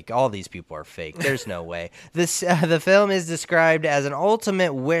just fake. All these people are fake. There's no way. The film is described as an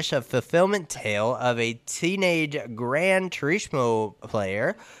ultimate wish of fulfillment tale of a teenage Gran Turismo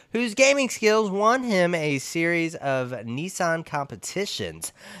player whose gaming skills won him a series of Nissan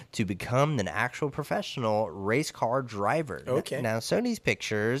competitions to become an actual professional race car driver. Okay. Now, Sony's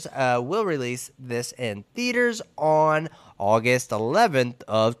Pictures will release this in theaters on August 11th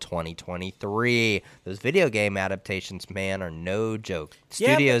of 2023. Those video game adaptations, man, are no joke.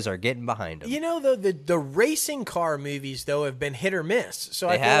 Yeah, Studios are getting behind them. You know, the racing car movies, though, have been hit or miss. So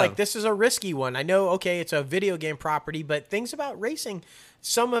I They feel have. like this is a risky one. I know, okay, it's a video game property, but things about racing,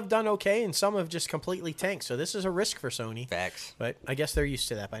 some have done okay and some have just completely tanked. So this is a risk for Sony. Facts. But I guess they're used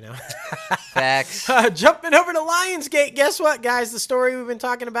to that by now. Facts. Jumping over to Lionsgate, guess what, guys? The story we've been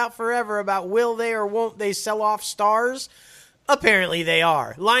talking about forever about will they or won't they sell off Stars? Apparently they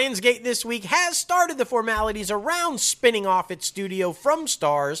are. Lionsgate this week has started the formalities around spinning off its studio from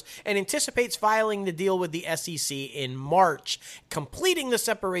Stars and anticipates filing the deal with the SEC in March, completing the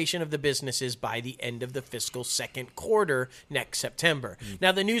separation of the businesses by the end of the fiscal second quarter next September.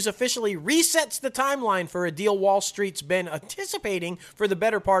 Now, the news officially resets the timeline for a deal Wall Street's been anticipating for the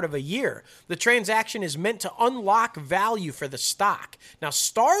better part of a year. The transaction is meant to unlock value for the stock. Now,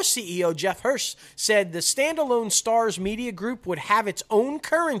 Stars CEO Jeff Hirsch said the standalone Stars Media Group would have its own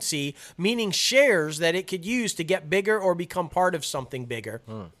currency, meaning shares that it could use to get bigger or become part of something bigger.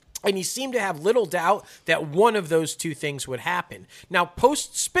 And he seemed to have little doubt that one of those two things would happen. Now,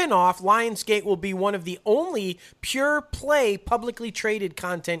 post-spinoff, Lionsgate will be one of the only pure-play publicly traded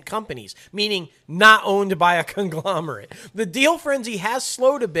content companies, meaning not owned by a conglomerate. The deal frenzy has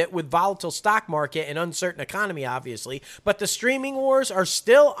slowed a bit with volatile stock market and uncertain economy, obviously, but the streaming wars are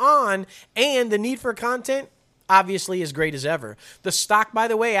still on, and the need for content obviously as great as ever. The stock, by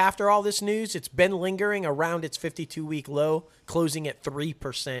the way, after all this news, it's been lingering around its 52-week low, closing at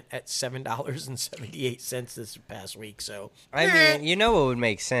 3% at $7.78 this past week. So, I mean, you know what would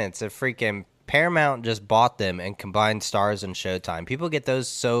make sense? If freaking Paramount just bought them and combined Stars and Showtime. People get those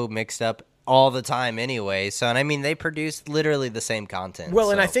so mixed up all the time anyway. So, and I mean, they produce literally the same content.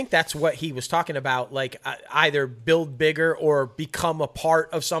 Well, and so. I think that's what he was talking about, like either build bigger or become a part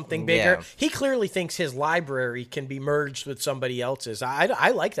of something bigger. Yeah. He clearly thinks his library can be merged with somebody else's.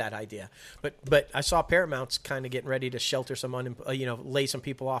 I like that idea, but I saw Paramount's kind of getting ready to shelter some, lay some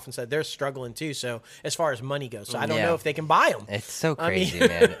people off and said they're struggling too. So as far as money goes, so I don't know if they can buy them. It's so crazy,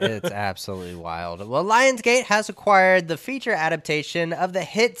 man. It's absolutely wild. Well, Lionsgate has acquired the feature adaptation of the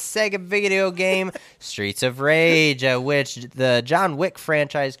hit Sega video game Streets of Rage, which the John Wick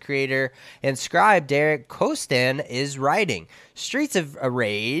franchise creator and scribe Derek Kostan is writing. Streets of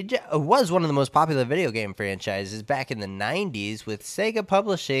Rage was one of the most popular video game franchises back in the 90s, with Sega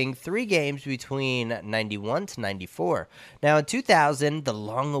publishing 3 games between 91 to 94. Now, in 2000, the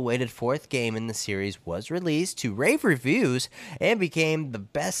long-awaited 4th game in the series was released to rave reviews and became the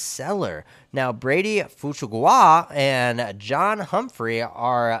bestseller. Now, Brady Fukugawa and John Humphrey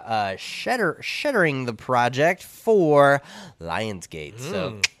are shuttering the project for Lionsgate.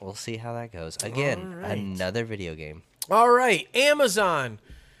 So we'll see how that goes. Again, another video game. All right, Amazon.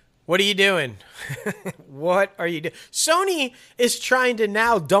 What are you doing? What are you doing? Sony is trying to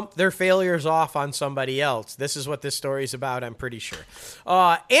now dump their failures off on somebody else. This is what this story is about, I'm pretty sure.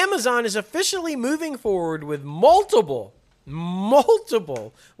 Amazon is officially moving forward with multiple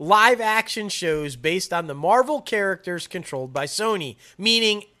live action shows based on the Marvel characters controlled by Sony,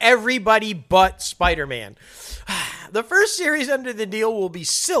 meaning everybody but Spider-Man. The first series under the deal will be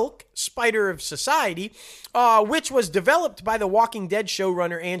Silk, Spider of Society, which was developed by the Walking Dead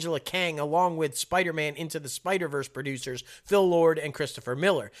showrunner Angela Kang, along with Spider-Man Into the Spider-Verse producers Phil Lord and Christopher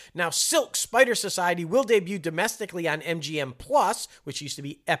Miller. Now, Silk, Spider Society will debut domestically on MGM Plus, which used to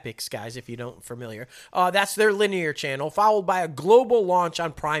be Epix, guys, if you don't familiar. That's their linear channel, followed by a global launch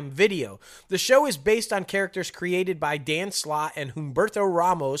on Prime Video. The show is based on characters created by Dan Slott and Humberto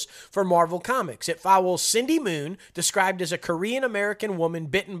Ramos for Marvel Comics. It follows Cindy Moon, described as a Korean-American woman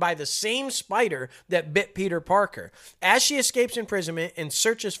bitten by the same spider that bit Peter Parker, as she escapes imprisonment and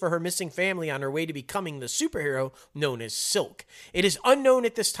searches for her missing family on her way to becoming the superhero known as Silk. It is unknown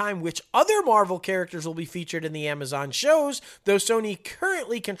at this time which other Marvel characters will be featured in the Amazon shows, though Sony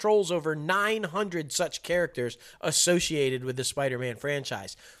currently controls over 900 such characters associated with the Spider-Man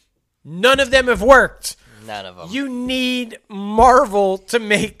franchise. None of them have worked. None of them. You need Marvel to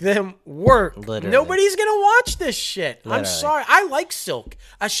make them work. Literally. Nobody's going to watch this shit. Literally. I'm sorry. I like Silk.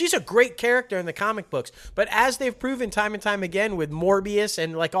 She's a great character in the comic books. But as they've proven time and time again with Morbius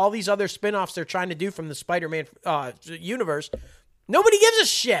and like all these other spinoffs they're trying to do from the Spider-Man universe, nobody gives a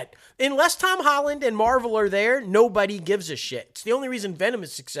shit. Unless Tom Holland and Marvel are there, nobody gives a shit. It's the only reason Venom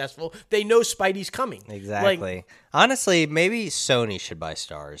is successful. They know Spidey's coming. Exactly. Honestly, maybe Sony should buy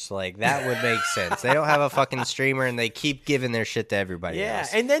Stars. Like, that would make sense. They don't have a fucking streamer, and they keep giving their shit to everybody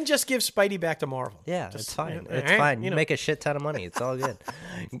else. Yeah, and then just give Spidey back to Marvel. Yeah, it's fine. It's right, fine. You make a shit ton of money. It's all good.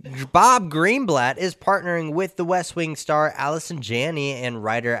 Bob Greenblatt is partnering with the West Wing star Allison Janney and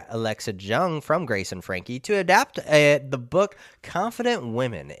writer Alexa Jung from Grace and Frankie to adapt the book Confident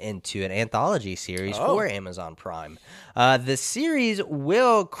Women into an anthology series for Amazon Prime. The series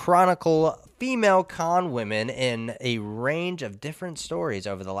will chronicle female con women in a range of different stories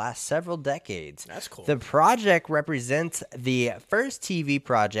over the last several decades. That's cool. The project represents the first TV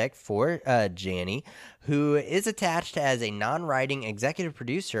project for Janney, who is attached as a non-writing executive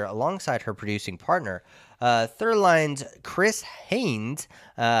producer alongside her producing partner, Third Line's Chris Haynes.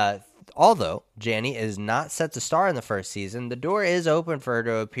 Although Janney is not set to star in the first season, the door is open for her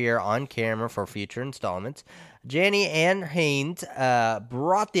to appear on camera for future installments. Janney and Haynes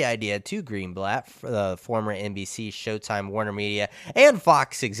brought the idea to Greenblatt, the former NBC, Showtime, Warner Media, and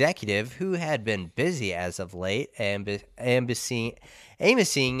Fox executive, who had been busy as of late, amosing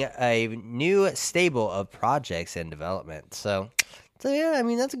a new stable of projects in development. So yeah, I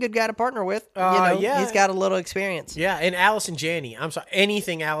mean, that's a good guy to partner with. Yeah. He's got a little experience. Yeah, and Allison Janney. I'm sorry.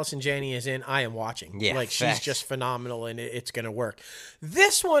 Anything Allison Janney is in, I am watching. Yeah, like, facts. she's just phenomenal, and it's going to work.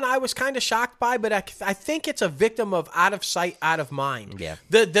 This one I was kind of shocked by, but I think it's a victim of out of sight, out of mind. Yeah.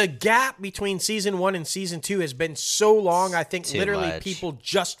 The gap between season 1 and season 2 has been so long, I think Too literally much. people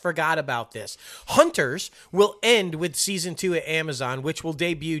just forgot about this. Hunters will end with season 2 at Amazon, which will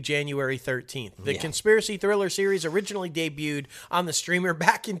debut January 13th. The conspiracy thriller series originally debuted on the streamer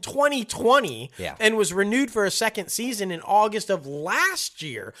back in 2020 and was renewed for a second season in August of last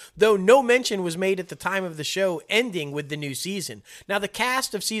year, though no mention was made at the time of the show ending with the new season. Now, the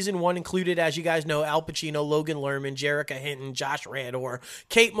cast of season 1 included, as you guys know, Al Pacino, Logan Lerman, Jerrica Hinton, Josh Rador,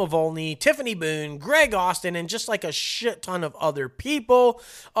 Kate Mulvaney, Tiffany Boone, Greg Austin, and just like a shit ton of other people.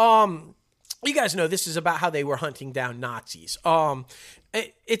 You guys know this is about how they were hunting down Nazis.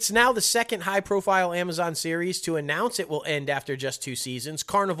 It's now the second high-profile Amazon series to announce it will end after just 2 seasons.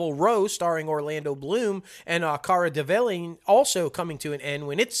 Carnival Row, starring Orlando Bloom, and Cara Delevingne also coming to an end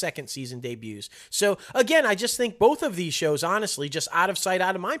when its second season debuts. So, again, I just think both of these shows, honestly, just out of sight,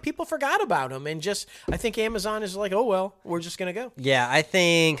 out of mind, people forgot about them. And I think Amazon is like, oh, well, we're just going to go. Yeah, I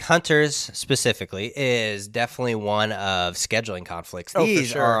think Hunters specifically is definitely one of scheduling conflicts. Oh, for These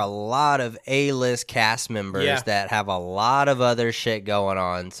sure. are a lot of A-list cast members that have a lot of other shit going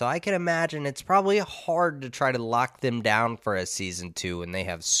on. So I can imagine it's probably hard to try to lock them down for a season 2 when they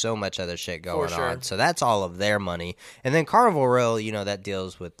have so much other shit going on. So that's all of their money. And then Carnival Row, that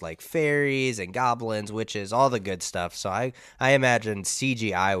deals with like fairies and goblins, witches, all the good stuff. So I imagine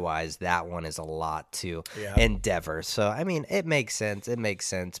CGI-wise, that one is a lot to endeavor. So, I mean, it makes sense.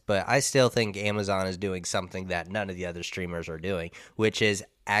 But I still think Amazon is doing something that none of the other streamers are doing, which is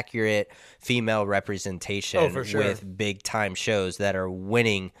accurate female representation with big time shows that are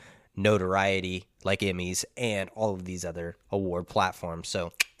winning notoriety like Emmys and all of these other award platforms.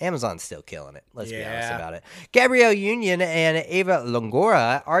 So Amazon's still killing it. Let's be honest about it. Gabrielle Union and Ava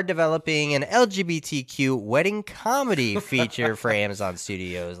Longoria are developing an LGBTQ wedding comedy feature for Amazon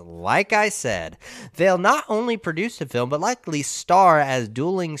Studios. Like I said, they'll not only produce the film, but likely star as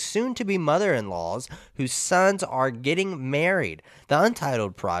dueling soon-to-be mother-in-laws whose sons are getting married. The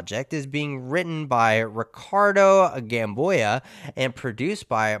Untitled project is being written by Ricardo Gamboya and produced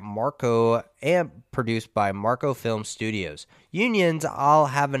by Marco Film Studios. Unions all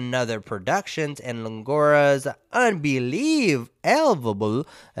have another productions and Longoria's unbelievable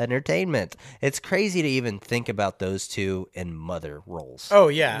entertainment. It's crazy to even think about those two in mother roles. Oh,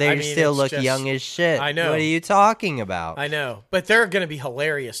 yeah. They still look young as shit. I know. What are you talking about? I know. But they're going to be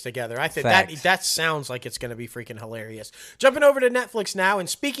hilarious together. I think that sounds like it's going to be freaking hilarious. Jumping over to Netflix now, and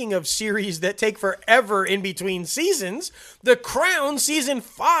speaking of series that take forever in between seasons, The Crown Season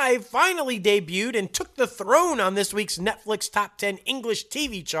 5 finally debuted and took the throne on this week's Netflix Top 10 English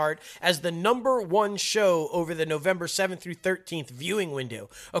TV chart as the #1 show over the November 7th through 13th viewing window.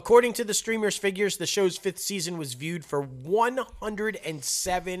 According to the streamer's figures, the show's 5th season was viewed for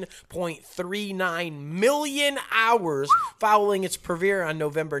 107.39 million hours following its premiere on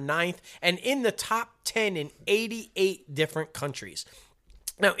November 9th and in the top 10 in 88 different countries.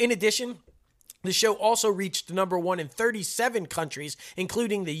 Now, in addition, the show also reached #1 in 37 countries,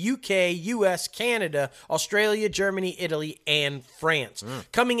 including the UK, US, Canada, Australia, Germany, Italy, and France.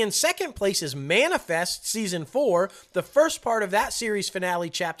 Coming in second place is Manifest Season 4. The first part of that series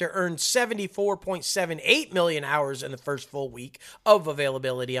finale chapter earned 74.78 million hours in the first full week of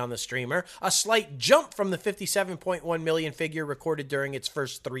availability on the streamer, a slight jump from the 57.1 million figure recorded during its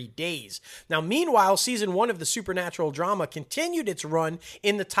first 3 days. Now, meanwhile, Season 1 of the supernatural drama continued its run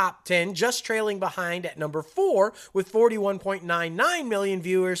in the top 10, just trailing behind at number 4 with 41.99 million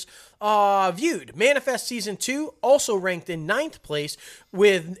viewers viewed. Manifest Season 2 also ranked in 9th place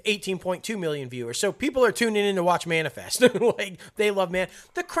with 18.2 million viewers. So people are tuning in to watch Manifest. Like, they love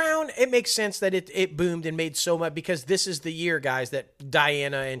The Crown, it makes sense that it boomed and made so much because this is the year, guys, that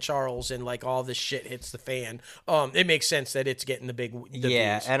Diana and Charles and like all this shit hits the fan. It makes sense that it's getting the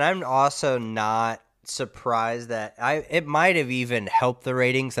views. And I'm also not surprised that it might have even helped the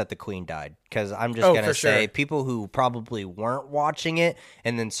ratings that the Queen died, because I'm just gonna say people who probably weren't watching it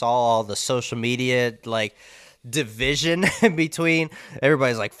and then saw all the social media like division between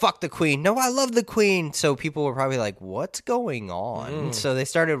everybody's like, fuck the Queen, no, I love the Queen, so people were probably like, what's going on? So they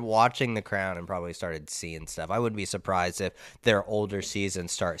started watching The Crown and probably started seeing stuff. I wouldn't be surprised if their older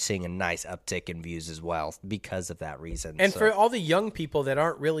seasons start seeing a nice uptick in views as well because of that reason. And for all the young people that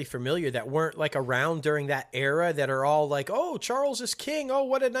aren't really familiar, that weren't like around during that era, that are all like, oh, Charles is king, oh,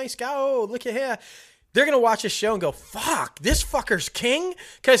 what a nice guy, oh, look at him, they're going to watch this show and go, fuck, this fucker's king?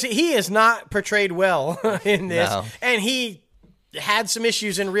 Because he is not portrayed well in this. No. And he had some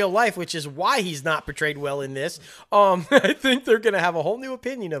issues in real life, which is why he's not portrayed well in this. I think they're going to have a whole new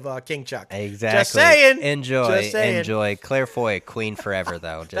opinion of King Chuck. Exactly. Just saying. Enjoy. Claire Foy, Queen forever,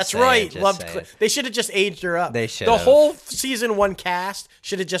 though. That's right. Loved they should have just aged her up. They should. The whole Season 1 cast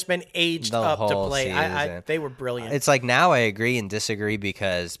should have just been aged up to play. They were brilliant. It's like now I agree and disagree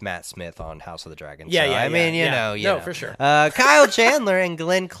because Matt Smith on House of the Dragon. Yeah, so, yeah. I mean, you know. For sure. Kyle Chandler and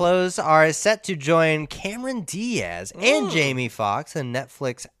Glenn Close are set to join Cameron Diaz and Jamie Foxx in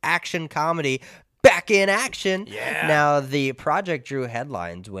Netflix action comedy back in action. Yeah. Now, the project drew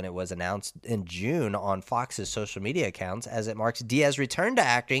headlines when it was announced in June on Fox's social media accounts, as it marks Diaz's return to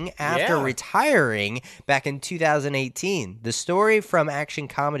acting after retiring back in 2018. The story from Action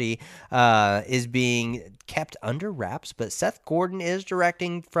Comedy is being kept under wraps, but Seth Gordon is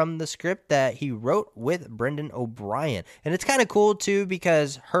directing from the script that he wrote with Brendan O'Brien. And it's kind of cool, too,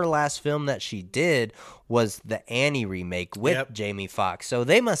 because her last film that she did was the Annie remake with Jamie Foxx. So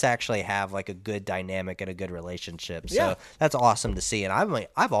they must actually have like a good dynamic and a good relationship. So that's awesome to see. And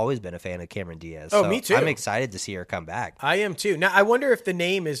I've always been a fan of Cameron Diaz. Oh, so me too. I'm excited to see her come back. I am too. Now, I wonder if the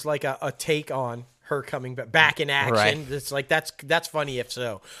name is like a take on her coming back in action. Right. It's like that's funny if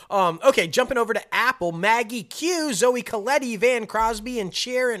so. Okay, jumping over to Apple, Maggie Q, Zoe Coletti, Van Crosby, and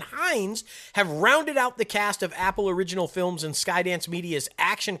Sharon Hines have rounded out the cast of Apple Original Films and Skydance Media's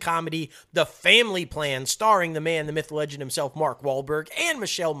action comedy The Family Plan, starring the man, the myth, legend himself, Mark Wahlberg, and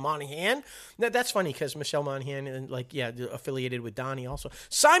Michelle Monaghan. That's funny because Michelle Monaghan, affiliated with Donnie also.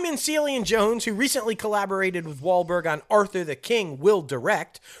 Simon Celian Jones, who recently collaborated with Wahlberg on Arthur the King, will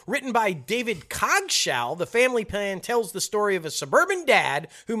direct. Written by David Cogshall, The Family Plan tells the story of a suburban dad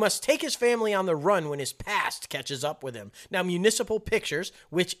who must take his family on the run when his past catches up with him. Now, Municipal Pictures,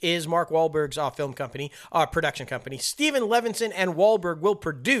 which is Mark Wahlberg's production company, Stephen Levinson and Wahlberg will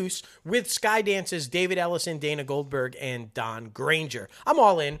produce with Skydance's David Ellison, Dana Goldberg, and Don Granger. I'm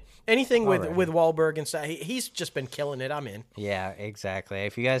all in. Anything with Wahlberg and stuff, he's just been killing it. I'm in. Yeah, exactly.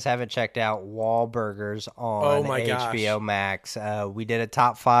 If you guys haven't checked out Wahlburgers on HBO Max, we did a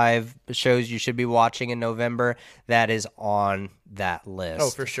top 5 shows you should be watching in November. That is on that list. Oh,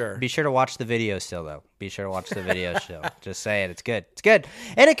 for sure. Be sure to watch the video still, though. Be sure to watch the video still. Just saying, it's good. It's good.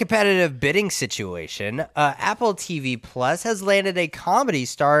 In a competitive bidding situation, Apple TV Plus has landed a comedy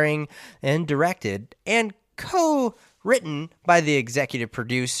starring and directed and co-written by the executive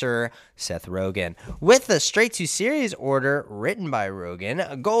producer Seth Rogen, with a straight-to-series order written by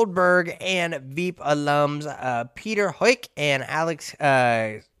Rogen, Goldberg, and Veep alums Peter Hoyk and Alex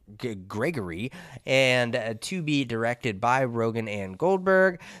Gregory, and to be directed by Rogen and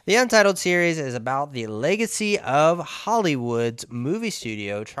Goldberg. The Untitled series is about the legacy of Hollywood's movie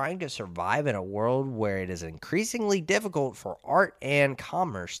studio trying to survive in a world where it is increasingly difficult for art and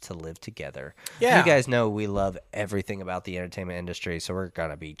commerce to live together. Yeah. You guys know we love everything about the entertainment industry, so we're going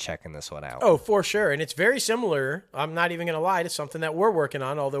to be checking this one out. Oh, for sure. And it's very similar, I'm not even going to lie, to something that we're working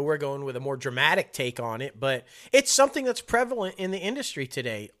on, although we're going with a more dramatic take on it. But it's something that's prevalent in the industry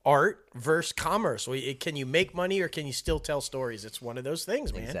today. Art versus commerce. Can you make money or can you still tell stories? It's one of those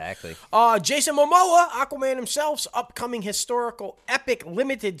things, man. Exactly. Jason Momoa, Aquaman himself's upcoming historical epic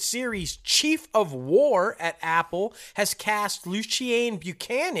limited series Chief of War at Apple, has cast Luciane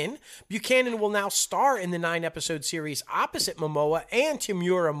Buchanan. Buchanan will now star in the 9-episode series opposite Momoa and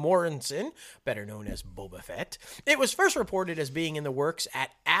Tamura Morrison, better known as Boba Fett. It was first reported as being in the works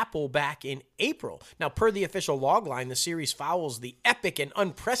at Apple back in April. Now, per the official logline, the series follows the epic and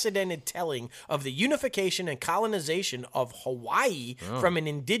unprecedented telling of the unification and colonization of Hawaii from an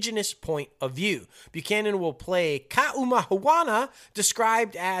indigenous point of view. Buchanan will play Ka'umahuana,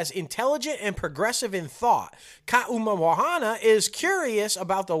 described as intelligent and progressive in thought. Ka'umahuana is curious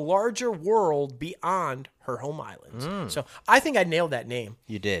about the larger world beyond her home islands. So I think I nailed that name.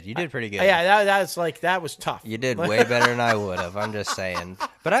 You did. You did pretty good. Yeah, that was tough. You did way better than I would have. I'm just saying.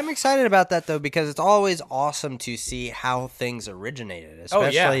 But I'm excited about that, though, because it's always awesome to see how things originated,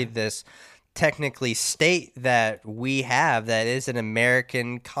 especially this technically state that we have that is an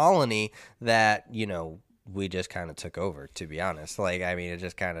American colony that, we just kind of took over, to be honest. It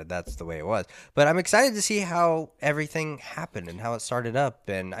just kind of, that's the way it was. But I'm excited to see how everything happened and how it started up.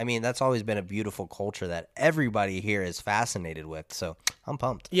 And, that's always been a beautiful culture that everybody here is fascinated with. So I'm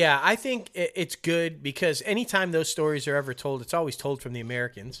pumped. Yeah, I think it's good because anytime those stories are ever told, it's always told from the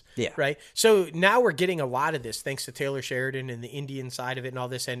Americans. Yeah. Right? So now we're getting a lot of this thanks to Taylor Sheridan and the Indian side of it and all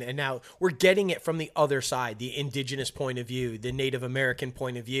this. And now we're getting it from the other side, the indigenous point of view, the Native American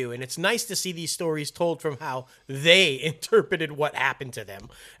point of view. And it's nice to see these stories told from how they interpreted what happened to them,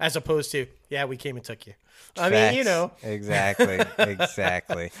 as opposed to, we came and took you. Exactly.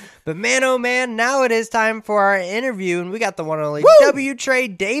 But man, oh man, now it is time for our interview, and we got the one and only W. Trey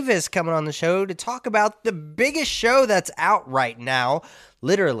Davis coming on the show to talk about the biggest show that's out right now,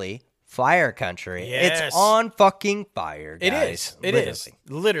 literally Fire Country. Yes. It's on fucking fire, guys. It is.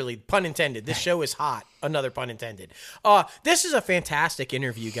 Literally, pun intended. This show is hot. Another pun intended. This is a fantastic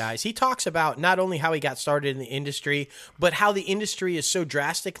interview, guys. He talks about not only how he got started in the industry, but how the industry is so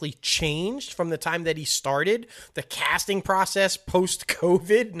drastically changed from the time that he started. The casting process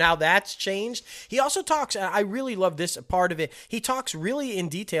post-COVID, now that's changed. He also talks, I really love this part of it, he talks really in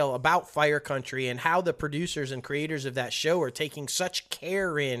detail about Fire Country and how the producers and creators of that show are taking such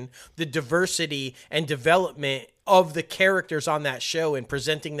care in the diversity and development of the characters on that show and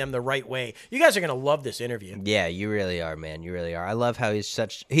presenting them the right way. You guys are going to love this interview. Yeah, you really are, man. You really are. I love how he's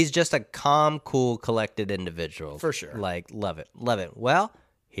just a calm, cool, collected individual. For sure. Like, love it. Love it. Well,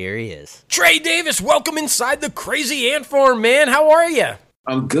 here he is. Trey Davis, welcome inside the Crazy Ant Farm, man. How are you?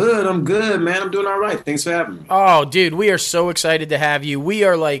 I'm good, man. I'm doing all right. Thanks for having me. Oh, dude, we are so excited to have you. We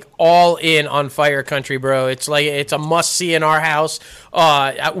are like all in on Fire Country, bro. It's a must see in our house.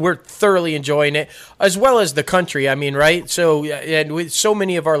 We're thoroughly enjoying it, as well as the country. I mean, right? So, and so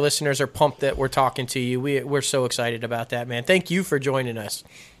many of our listeners are pumped that we're talking to you. We're so excited about that, man. Thank you for joining us.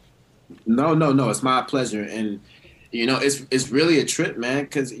 No. It's my pleasure. And it's really a trip, man,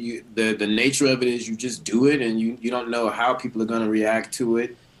 because the nature of it is you just do it and you don't know how people are going to react to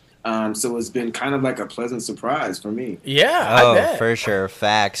it. So it's been kind of like a pleasant surprise for me. Yeah, I bet. For sure.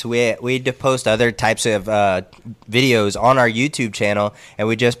 Facts. We post other types of videos on our YouTube channel, and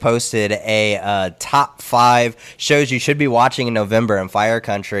we just posted a top 5 shows you should be watching in November, and Fire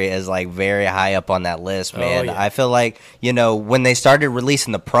Country is like very high up on that list, man. Oh, yeah. I feel like, when they started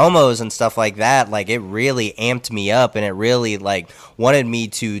releasing the promos and stuff like that, like it really amped me up, and it really like wanted me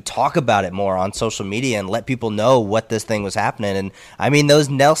to talk about it more on social media and let people know what this thing was happening. And I mean, those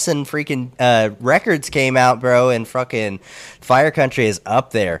Nelson freaking records came out, bro, and fucking Fire Country is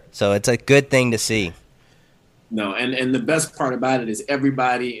up there, so it's a good thing to see. No, and the best part about it is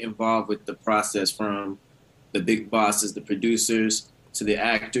everybody involved with the process, from the big bosses, the producers, to the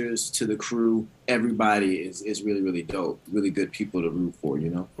actors, to the crew. Everybody is really, really dope. Really good people to root for,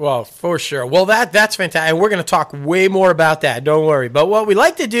 Well, for sure. Well, that's fantastic. And we're going to talk way more about that. Don't worry. But what we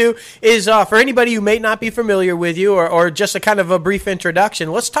like to do is, for anybody who may not be familiar with you, or just a kind of a brief introduction,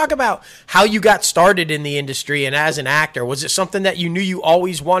 let's talk about how you got started in the industry and as an actor. Was it something that you knew you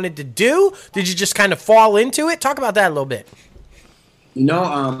always wanted to do? Did you just kind of fall into it? Talk about that a little bit.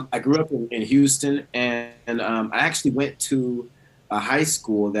 I grew up in Houston, and I actually went to a high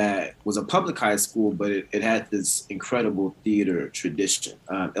school that was a public high school, but it had this incredible theater tradition,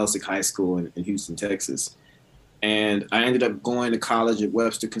 Elsick High School in Houston, Texas. And I ended up going to college at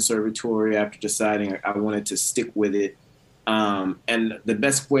Webster Conservatory after deciding I wanted to stick with it. And the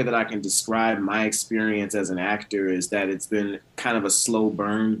best way that I can describe my experience as an actor is that it's been kind of a slow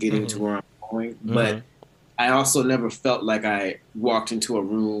burn getting to where I'm going. Mm-hmm. But I also never felt like I walked into a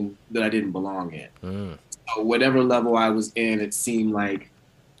room that I didn't belong in. Mm. So whatever level I was in, it seemed like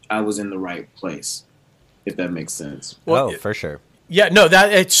I was in the right place, if that makes sense. Well, for sure. Yeah, no,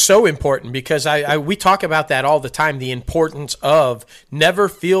 that it's so important, because we talk about that all the time, the importance of never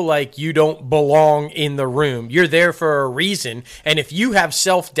feel like you don't belong in the room. You're there for a reason, and if you have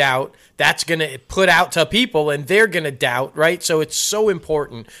self-doubt, that's going to put out to people, and they're going to doubt, right? So it's so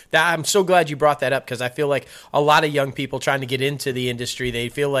important. That I'm so glad you brought that up, because I feel like a lot of young people trying to get into the industry, they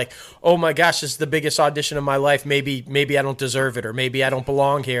feel like, oh my gosh, this is the biggest audition of my life. Maybe I don't deserve it, or maybe I don't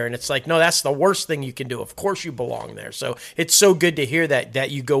belong here. And it's like, no, that's the worst thing you can do. Of course you belong there. So it's so good to hear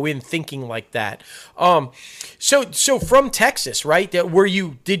that you go in thinking like that. So from Texas, right?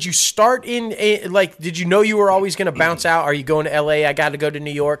 Did you start did you know you were always going to bounce out? Are you going to LA? I got to go to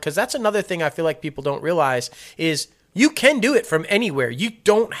New York? Because that's another thing I feel like people don't realize is you can do it from anywhere. You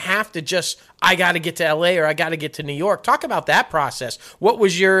don't have to just, I got to get to LA or I got to get to New York. Talk about that process. What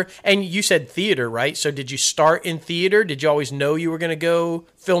was and you said theater, right? So did you start in theater? Did you always know you were going to go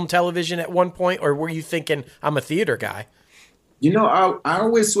film television at one point? Or were you thinking, I'm a theater guy? I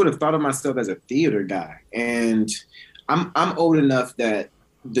always sort of thought of myself as a theater guy. And I'm old enough that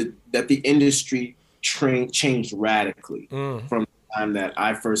the industry changed radically from the time that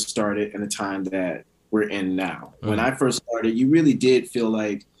I first started and the time that we're in now. When I first started, you really did feel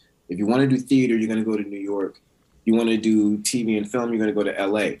like if you want to do theater, you're going to go to New York. You want to do TV and film, you're going to go to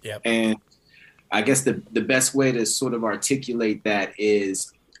LA. Yep. And I guess the best way to sort of articulate that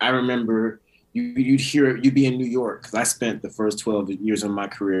is, I remember you'd be in New York, because I spent the first 12 years of my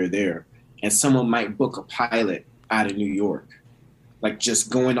career there, and someone might book a pilot out of New York, like just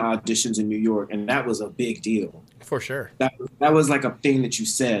going to auditions in New York, and that was a big deal. For sure. That was like a thing that you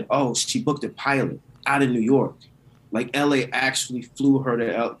said, oh, she booked a pilot out of New York. Like LA actually flew her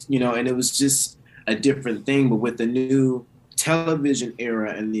to, and it was just a different thing. But with the new television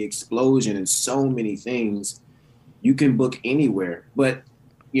era and the explosion and so many things, you can book anywhere. But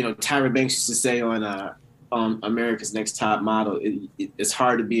Tyra Banks used to say on America's Next Top Model, it's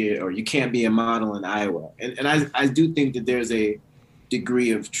hard to be, or you can't be a model in Iowa. And I do think that there's a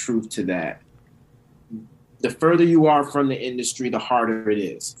degree of truth to that. The further you are from the industry, the harder it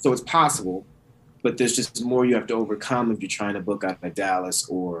is. So it's possible, but there's just more you have to overcome if you're trying to book out of Dallas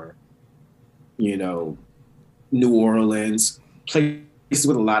or, New Orleans, places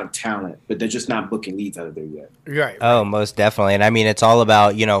with a lot of talent, but they're just not booking leads out of there yet. Right. Oh, most definitely. And I mean, it's all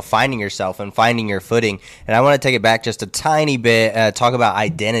about, finding yourself and finding your footing. And I want to take it back just a tiny bit, talk about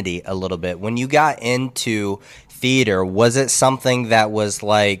identity a little bit. When you got into theater, was it something that was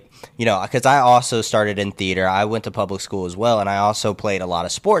like, because I also started in theater. I went to public school as well, and I also played a lot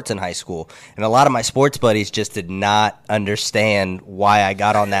of sports in high school. And a lot of my sports buddies just did not understand why I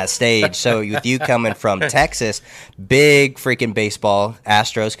got on that stage. So with you coming from Texas, big freaking baseball,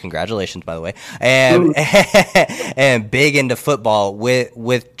 Astros, congratulations, by the way, and and big into football,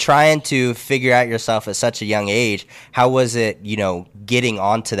 with trying to figure out yourself at such a young age, how was it, getting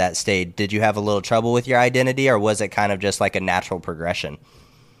onto that stage? Did you have a little trouble with your identity, or was it kind of just like a natural progression?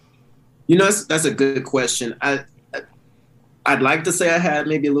 That's a good question. I'd like to say I had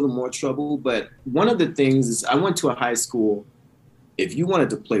maybe a little more trouble, but one of the things is I went to a high school. If you wanted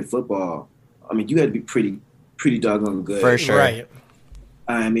to play football, I mean, you had to be pretty doggone good. For sure. Right.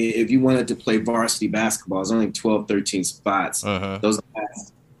 I mean, if you wanted to play varsity basketball, it was only 12, 13 spots. Those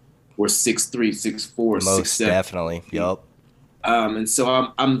guys were 6'3", 6'4", Most 6'7". definitely. Yup. And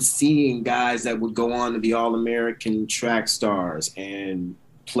so I'm seeing guys that would go on to be All-American track stars and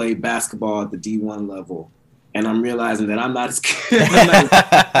play basketball at the D1 level, and I'm realizing that I'm not as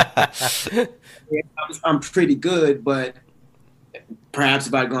good. I'm pretty good, but perhaps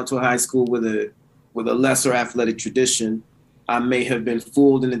if I'd gone to a high school with a lesser athletic tradition, I may have been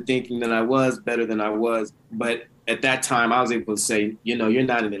fooled into thinking that I was better than I was. But at that time, I was able to say, you're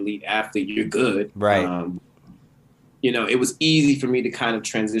not an elite athlete, you're good. Right. It was easy for me to kind of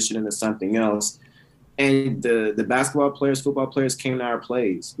transition into something else. And the basketball players, football players came to our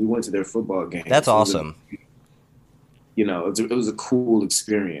plays. We went to their football games. That's awesome. It was a cool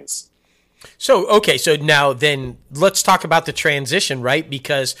experience. So now then let's talk about the transition, right?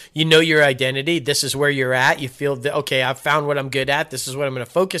 Because your identity, this is where you're at. You feel that, okay, I've found what I'm good at. This is what I'm going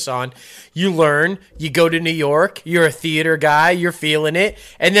to focus on. You learn, you go to New York, you're a theater guy, you're feeling it.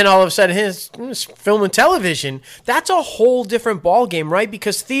 And then all of a sudden, it's film and television. That's a whole different ballgame, right?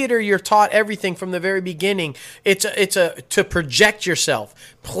 Because theater, you're taught everything from the very beginning. It's to project yourself,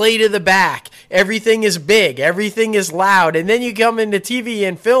 play to the back. Everything is big. Everything is loud. And then you come into TV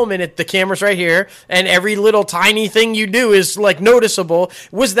and film, and the camera's right here, and every little tiny thing you do is like noticeable.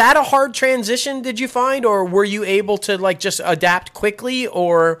 Was that a hard transition, did you find, or were you able to like just adapt quickly,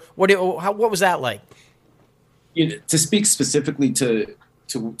 or what was that like? To speak specifically to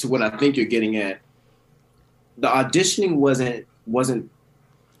what I think you're getting at, the auditioning wasn't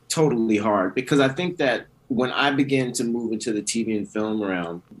totally hard, because I think that when I began to move into the TV and film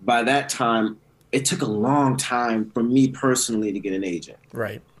realm, by that time, it took a long time for me personally to get an agent.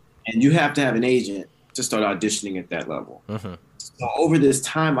 Right. And you have to have an agent to start auditioning at that level. So over this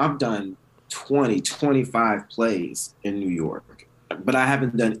time, I've done 20, 25 plays in New York, but I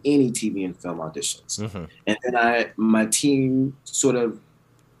haven't done any TV and film auditions. And then my team sort of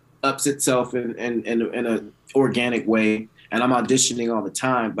ups itself in an organic way, and I'm auditioning all the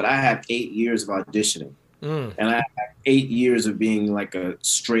time, but I have 8 years of auditioning. And I have 8 years of being like a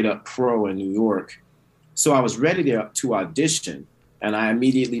straight up pro in New York. So I was ready to audition, and I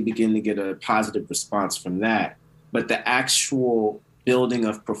immediately began to get a positive response from that. But the actual building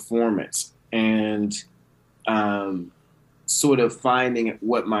of performance and sort of finding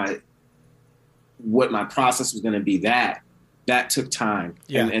what my process was going to be, that took time.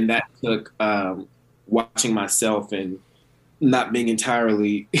 Yeah. And that took watching myself and not being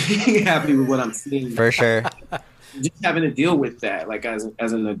entirely happy with what I'm seeing. For sure. Just having to deal with that, like as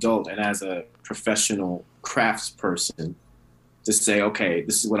an adult and as a professional crafts person, to say, okay,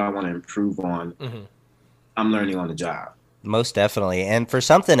 this is what I want to improve on. I'm learning on the job. Most definitely. And for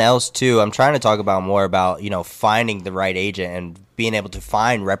something else too, I'm trying to talk about more about, finding the right agent and being able to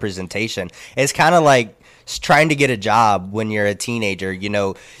find representation. It's kind of like trying to get a job when you're a teenager.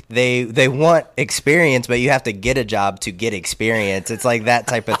 They want experience, but you have to get a job to get experience. It's like that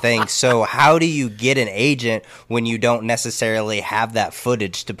type of thing. So how do you get an agent when you don't necessarily have that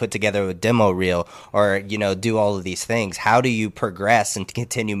footage to put together a demo reel or, do all of these things? How do you progress and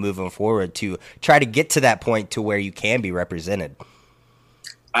continue moving forward to try to get to that point to where you can be represented?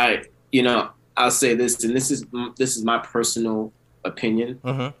 I'll say this, and this is my personal opinion.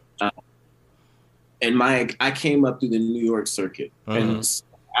 And I came up through the New York circuit, and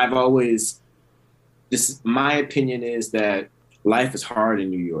I've always, my opinion is that life is hard in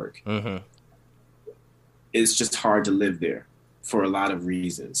New York. Mm-hmm. It's just hard to live there for a lot of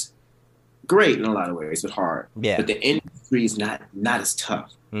reasons. Great in a lot of ways, but hard. Yeah. But the industry is not as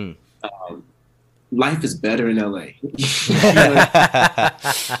tough. Mm. Life is better in LA. It's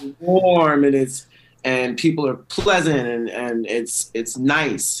warm and people are pleasant and it's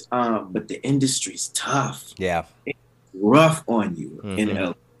nice. But the industry's tough. Yeah. It's rough on you in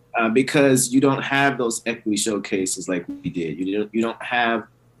LA. Because you don't have those equity showcases like we did. You don't have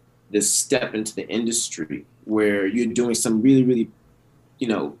this step into the industry where you're doing some really, really,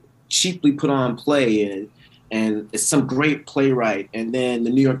 cheaply put on play and it's some great playwright, and then the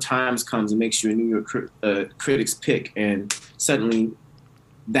New York Times comes and makes you a New York critic's pick, and suddenly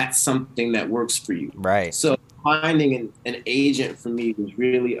that's something that works for you. Right. So finding an agent for me was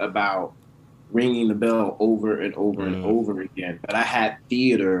really about ringing the bell over and over and over again. But I had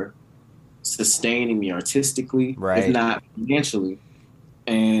theater sustaining me artistically, right, if not financially,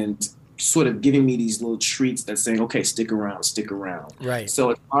 and sort of giving me these little treats that saying, okay, stick around. Right. So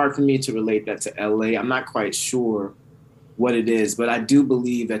it's hard for me to relate that to LA. I'm not quite sure what it is, but I do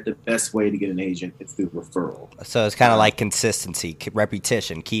believe that the best way to get an agent is through referral. So it's kind of like consistency,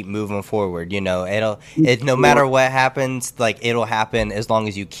 repetition, keep moving forward. No matter what happens, like it'll happen as long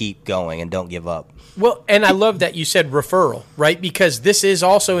as you keep going and don't give up. Well, and I love that you said referral, right? Because this is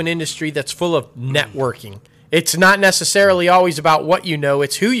also an industry that's full of networking. It's not necessarily always about what you know,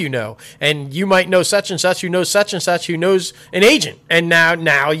 it's who you know. And you might know such and such who knows such and such who knows an agent. And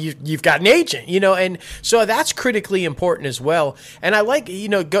now you've got an agent, and so that's critically important as well. And I like,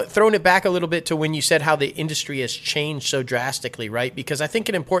 throwing it back a little bit to when you said how the industry has changed so drastically, right? Because I think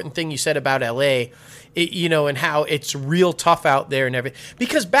an important thing you said about LA, and how it's real tough out there and everything.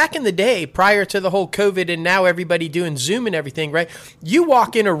 Because back in the day, prior to the whole COVID and now everybody doing Zoom and everything, right? You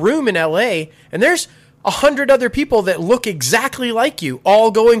walk in a room in LA and there's 100 other people that look exactly like you, all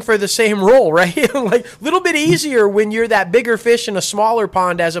going for the same role, right? Like a little bit easier when you're that bigger fish in a smaller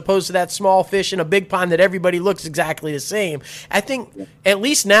pond as opposed to that small fish in a big pond that everybody looks exactly the same. I think at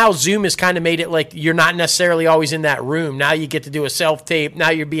least now Zoom has kind of made it like you're not necessarily always in that room. Now you get to do a self-tape.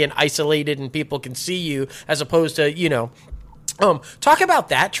 Now you're being isolated and people can see you as opposed to, talk about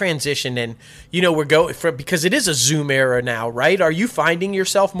that transition and, we're going for, because it is a Zoom era now, right? Are you finding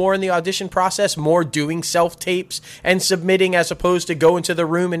yourself more in the audition process, more doing self-tapes and submitting as opposed to going to the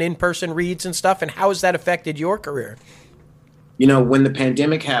room and in-person reads and stuff? And how has that affected your career? When the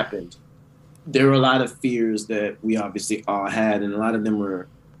pandemic happened, there were a lot of fears that we obviously all had, and a lot of them were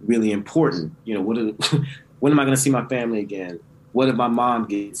really important. When am I going to see my family again? What if my mom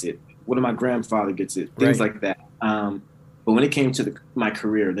gets it? What if my grandfather gets it? Things like that. But when it came to my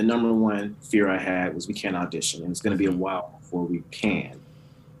career, the number one fear I had was we can't audition, and it's going to be a while before we can.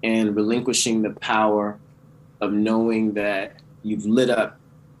 And relinquishing the power of knowing that you've lit up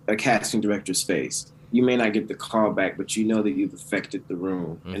a casting director's face. You may not get the call back, but you know that you've affected the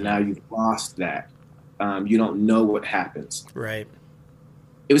room, and now you've lost that. You don't know what happens. Right.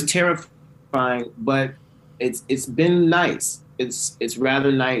 It was terrifying, but it's been nice. It's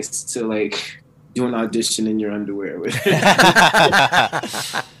rather nice to do an audition in your underwear. I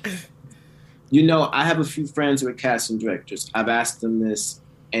have a few friends who are casting directors. I've asked them this,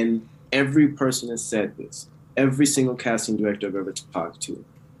 and every person has said this. Every single casting director I've ever talked to,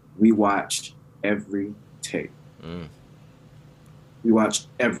 we watch every tape. We watch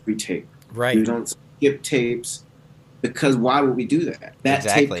every tape. Right. We don't skip tapes, because why would we do that? That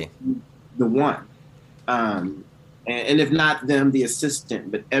exactly. tape is the one. And if not them, the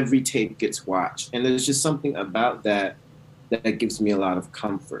assistant, but every tape gets watched. And there's just something about that gives me a lot of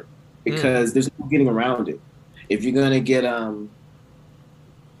comfort, because there's no getting around it. If you're going to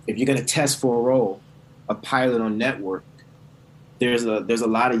test for a role, a pilot on network, there's a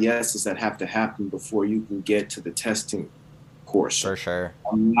lot of yeses that have to happen before you can get to the testing portion. For sure.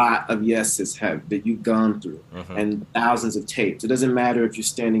 A lot of yeses that you've gone through, and thousands of tapes. It doesn't matter if you're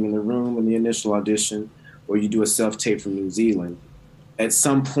standing in the room in the initial audition, or you do a self-tape from New Zealand. At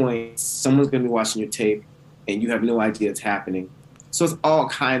some point, someone's going to be watching your tape, and you have no idea it's happening. So it's all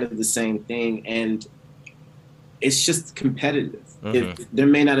kind of the same thing, and it's just competitive. There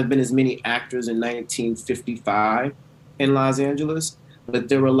may not have been as many actors in 1955 in Los Angeles, but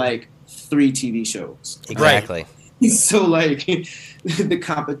there were 3 TV shows. Exactly. So the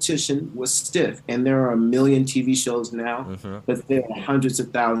competition was stiff, and there are a million TV shows now, but there are hundreds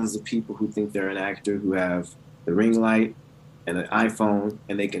of thousands of people who think they're an actor, who have the ring light and an iPhone,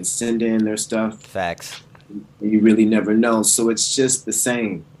 and they can send in their stuff. Facts. You really never know. So it's just the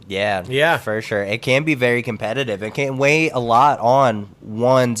same. Yeah, for sure. It can be very competitive. It can weigh a lot on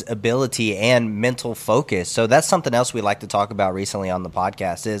one's ability and mental focus. So that's something else we like to talk about recently on the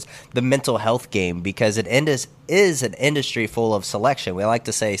podcast is the mental health game, because it is an industry full of selection. We like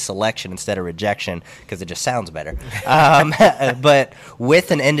to say selection instead of rejection because it just sounds better. But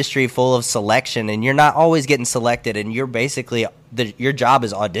with an industry full of selection, and you're not always getting selected, and you're basically your job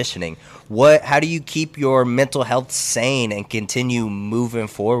is auditioning. How do you keep your mental health sane and continue moving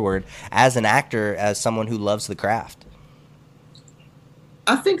forward as an actor, as someone who loves the craft?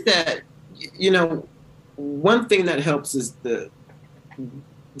 I think that, one thing that helps is the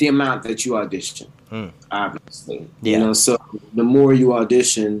amount that you audition, obviously. Yeah. So the more you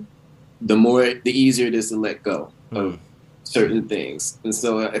audition, the easier it is to let go of certain things. And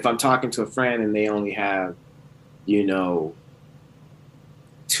so if I'm talking to a friend and they only have,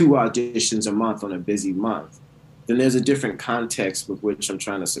 2 auditions a month on a busy month, then there's a different context with which I'm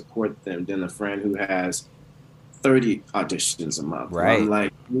trying to support them than a friend who has 30 auditions a month. Right. I'm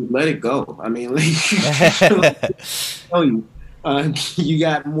like, let it go. I mean, you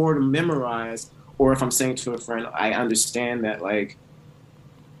got more to memorize. Or if I'm saying to a friend, I understand that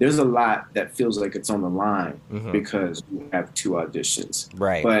there's a lot that feels like it's on the line because you have 2 auditions.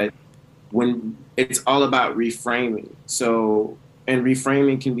 Right. But when it's all about reframing. And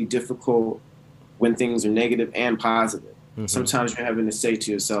reframing can be difficult when things are negative and positive. Sometimes you're having to say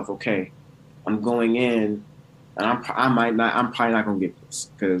to yourself, okay, I'm going in and I'm probably not going to get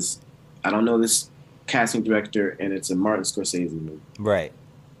this because I don't know this casting director and it's a Martin Scorsese movie. Right.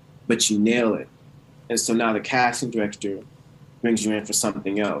 But you nail it. And so now the casting director brings you in for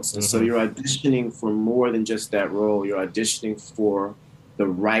something else. And so you're auditioning for more than just that role. You're auditioning for the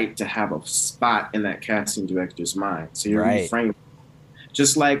right to have a spot in that casting director's mind. So you're reframing.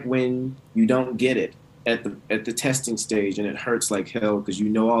 Just like when you don't get it at the testing stage and it hurts like hell because you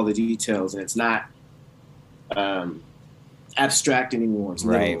know all the details and it's not abstract anymore. It's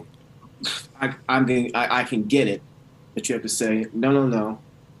literal. I can get it, but you have to say, no,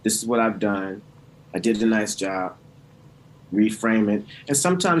 this is what I've done. I did a nice job. Reframe it. And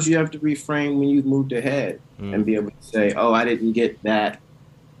sometimes you have to reframe when you've moved ahead and be able to say, oh, I didn't get that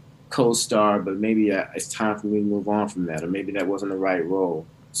co-star, but maybe it's time for me to move on from that, or maybe that wasn't the right role.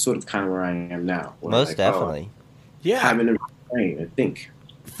 Sort of kind of where I am now. Most definitely. Having to reframe and think.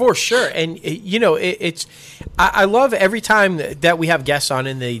 For sure. And, I love every time that we have guests on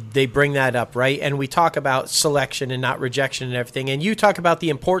and they bring that up, right? And we talk about selection and not rejection and everything. And you talk about the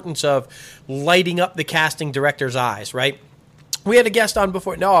importance of lighting up the casting director's eyes, right? We had a guest on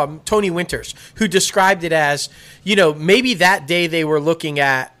before, Tony Winters, who described it as, maybe that day they were looking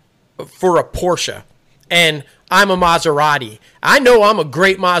for a Porsche and I'm a Maserati. I know I'm a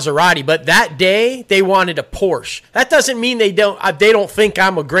great Maserati, but that day they wanted a Porsche. That doesn't mean they don't think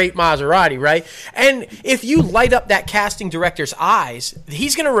I'm a great Maserati, right? And if you light up that casting director's eyes,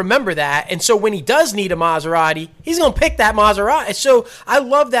 he's going to remember that. And so when he does need a Maserati, he's going to pick that Maserati. So I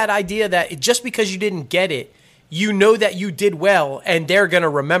love that idea that just because you didn't get it, you know that you did well, and they're going to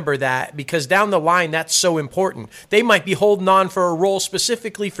remember that because down the line, that's so important. They might be holding on for a role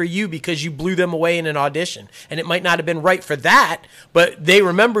specifically for you because you blew them away in an audition, and it might not have been right for that, but they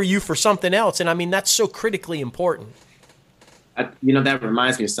remember you for something else, and I mean, that's so critically important. That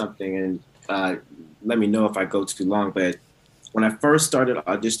reminds me of something, and let me know if I go too long, but when I first started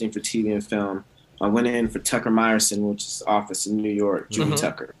auditioning for TV and film, I went in for Tucker Meyerson, which is office in New York, Julie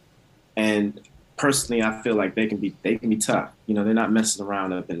Tucker, and personally, I feel like they can be tough. They're not messing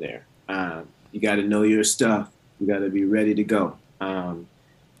around up in there. You got to know your stuff. You got to be ready to go.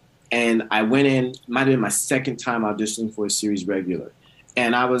 And I went in, might have been my second time auditioning for a series regular,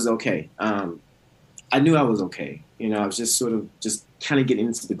 and I was okay. I knew I was okay. I was just kind of getting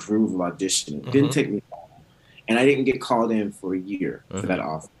into the groove of auditioning. It didn't take me long, and I didn't get called in for a year for that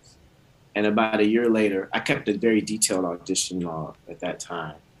office. And about a year later, I kept a very detailed audition log at that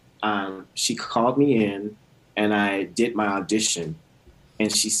time. She called me in and I did my audition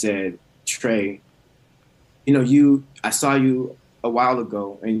and she said, Trey, I saw you a while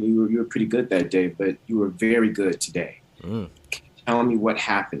ago and you were pretty good that day, but you were very good today. Can you tell me what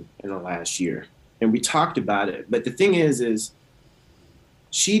happened in the last year? And we talked about it. But the thing is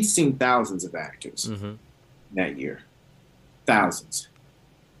she'd seen thousands of actors that year, thousands.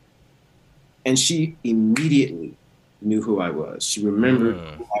 And she immediately knew who I was. She remembered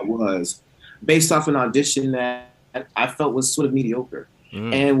who I was based off an audition that I felt was sort of mediocre.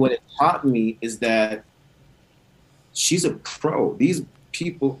 And what it taught me is that she's a pro. These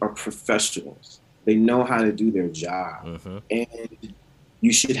people are professionals. They know how to do their job. And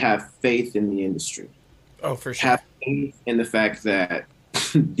you should have faith in the industry. Oh, for sure. Have faith in the fact that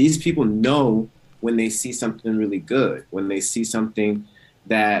these people know when they see something really good, when they see something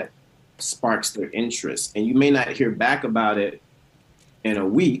that sparks their interest. And you may not hear back about it in a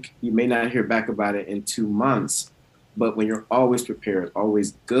week, you may not hear back about it in 2 months, but when you're always prepared,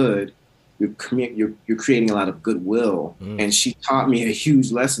 always good, you're creating a lot of goodwill. And she taught me a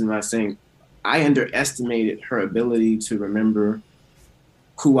huge lesson by saying, I underestimated her ability to remember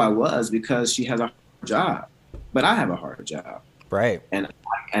who I was because she has a hard job, but I have a hard job. Right. And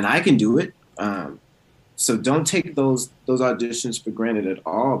I can do it. So don't take those auditions for granted at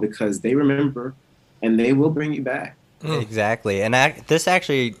all, because they remember and they will bring you back. Exactly. And this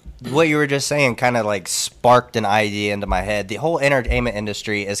actually, what you were just saying kind of like sparked an idea into my head. The whole entertainment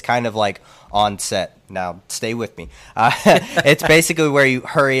industry is kind of like on set. Now, stay with me. It's basically where you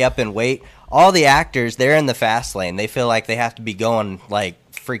hurry up and wait. All the actors, they're in the fast lane. They feel like they have to be going like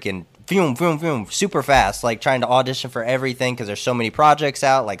freaking boom, boom, boom, super fast, like trying to audition for everything because there's so many projects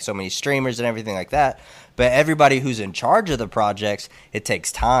out, like so many streamers and everything like that. But everybody who's in charge of the projects, it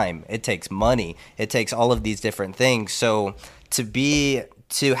takes time, it takes money, it takes all of these different things. So to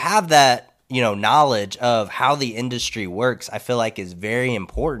have that, knowledge of how the industry works, I feel like is very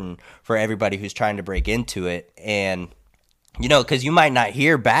important for everybody who's trying to break into it. And because you might not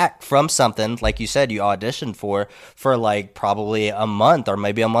hear back from something, like you said, you auditioned for like probably a month or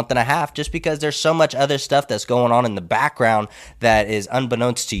maybe a month and a half, just because there's so much other stuff that's going on in the background that is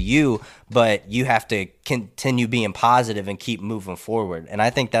unbeknownst to you, but you have to continue being positive and keep moving forward. And I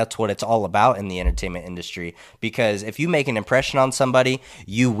think that's what it's all about in the entertainment industry, because if you make an impression on somebody,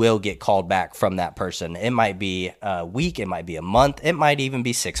 you will get called back from that person. It might be a week, it might be a month, it might even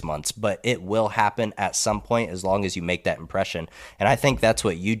be 6 months, but it will happen at some point as long as you make that impression. And I think that's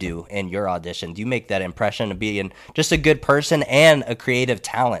what you do in your auditions. You make that impression of being just a good person and a creative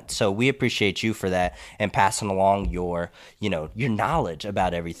talent. So we appreciate you for that and passing along your knowledge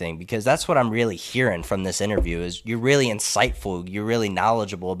about everything, because that's what I'm really hearing from this interview is you're really insightful. You're really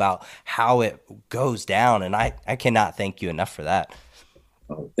knowledgeable about how it goes down. And I cannot thank you enough for that.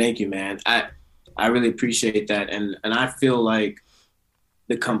 Oh, thank you, man. I really appreciate that. And I feel like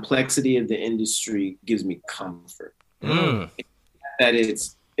the complexity of the industry gives me comfort. That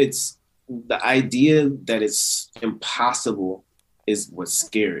it's the idea that it's impossible is what's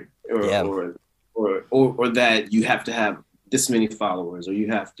scary, or that you have to have this many followers or you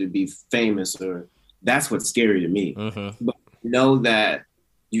have to be famous, or that's what's scary to me. But know that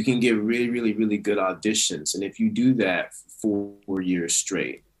you can get really, really, really good auditions, and if you do that for 4 years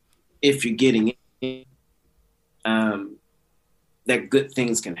straight, if you're getting in, that good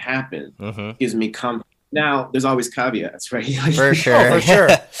things can happen. Gives me comfort. Now, there's always caveats, right? For sure. For sure.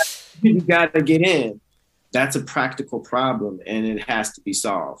 You got to get in. That's a practical problem, and it has to be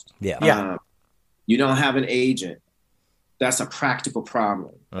solved. Yeah. You don't have an agent. That's a practical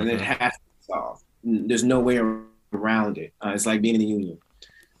problem, and it has to be solved. There's no way around it. It's like being in the union.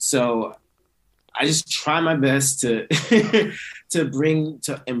 So I just try my best to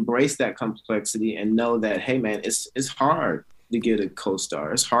to embrace that complexity and know that, hey, man, it's hard to get a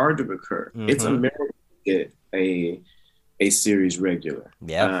co-star. It's hard to recur. It's a miracle get a series regular.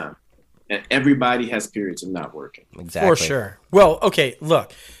 Yeah. And everybody has periods of not working. Exactly. For sure. Well, okay,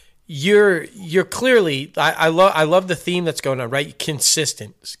 look. You're clearly I love the theme that's going on, right?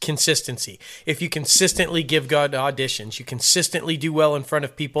 Consistency. If you consistently give good auditions, you consistently do well in front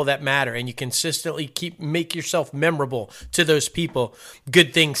of people that matter, and you consistently make yourself memorable to those people,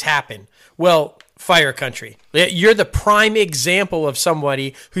 good things happen. Well, Fire Country, you're the prime example of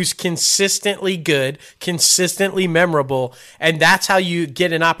somebody who's consistently good, consistently memorable, and that's how you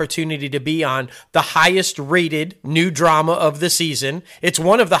get an opportunity to be on the highest rated new drama of the season. It's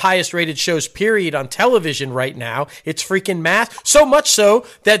one of the highest rated shows, period, on television right now. It's freaking mass. So much so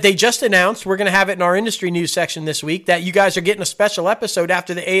that they just announced, we're going to have it in our industry news section this week, that you guys are getting a special episode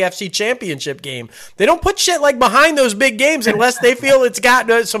after the AFC Championship game. They don't put shit like behind those big games unless they feel it's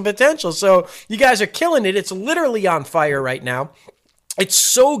got some potential. So you guys are killing it. It's literally on fire right now. It's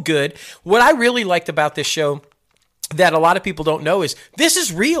so good. What I really liked about this show that a lot of people don't know is this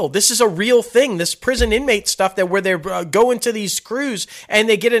is real. This is a real thing. This prison inmate stuff that where they're going to these crews and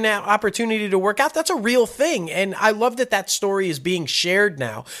they get an opportunity to work out. That's a real thing. And I love that that story is being shared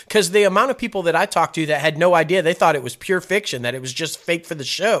now, because the amount of people that I talked to that had no idea, they thought it was pure fiction, that it was just fake for the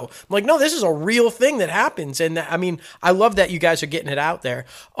show. I'm like, no, this is a real thing that happens. And I mean, I love that you guys are getting it out there.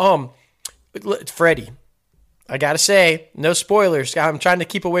 Freddie, I gotta say, no spoilers. I'm trying to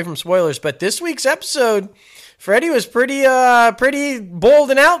keep away from spoilers, but this week's episode, Freddie was pretty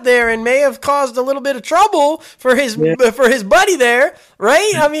bold and out there, and may have caused a little bit of trouble for his buddy there,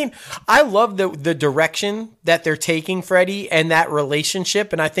 right? I mean, I love the direction that they're taking Freddie and that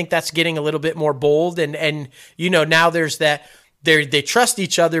relationship, and I think that's getting a little bit more bold. And now there's that they trust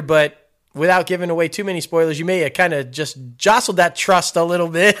each other, but without giving away too many spoilers, you may have kind of just jostled that trust a little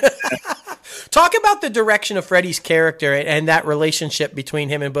bit. Talk about the direction of Freddie's character and that relationship between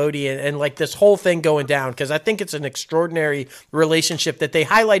him and Bodhi and like this whole thing going down, because I think it's an extraordinary relationship that they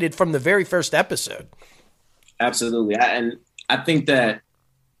highlighted from the very first episode. Absolutely. And I think that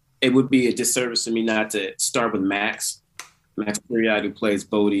it would be a disservice to me not to start with Max. Max Period, who plays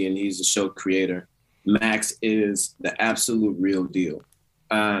Bodhi, and he's the show creator. Max is the absolute real deal.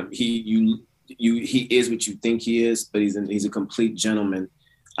 He is what you think he is, but he's a complete gentleman.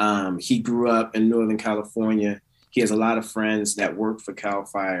 He grew up in Northern California. He has a lot of friends that work for CAL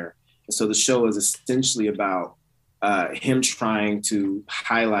FIRE. And so the show is essentially about him trying to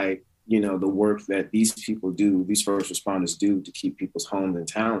highlight, the work that these people do, these first responders do to keep people's homes and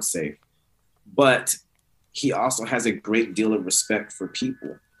towns safe. But he also has a great deal of respect for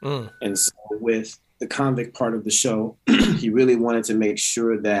people. And so with the convict part of the show, he really wanted to make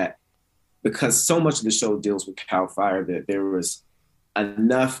sure that, because so much of the show deals with CAL FIRE, that there was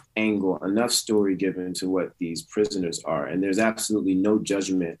enough angle, enough story given to what these prisoners are. And there's absolutely no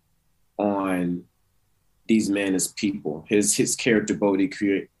judgment on these men as people. His character, Bodhi,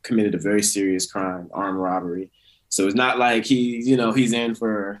 committed a very serious crime, armed robbery. So it's not like he's in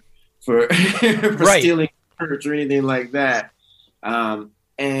for stealing church or anything like that.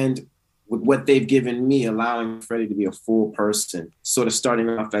 And with what they've given me, allowing Freddie to be a full person, sort of starting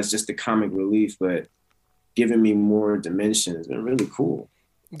off as just a comic relief, but giving me more dimension has been really cool.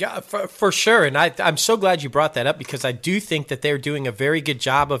 Yeah, for sure. And I'm so glad you brought that up, because I do think that they're doing a very good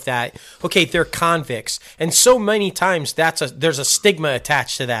job of that. Okay, they're convicts. And so many times there's a stigma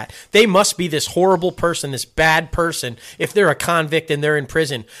attached to that. They must be this horrible person, this bad person, if they're a convict and they're in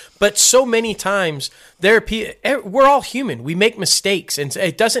prison. But so many times we're all human. We make mistakes. And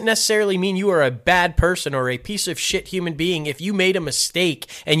it doesn't necessarily mean you are a bad person or a piece of shit human being if you made a mistake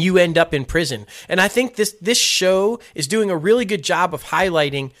and you end up in prison. And I think this show is doing a really good job of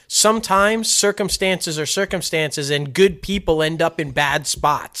highlighting sometimes circumstances are circumstances and good people end up in bad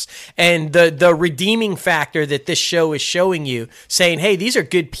spots. And the redeeming factor that this show is showing you, saying, hey, these are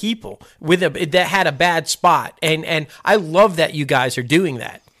good people that had a bad spot. And I love that you guys are doing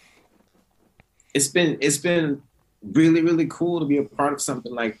that. It's been really, really cool to be a part of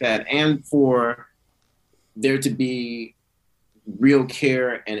something like that, and for there to be real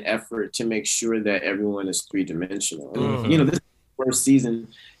care and effort to make sure that everyone is three-dimensional. Mm-hmm. This first season,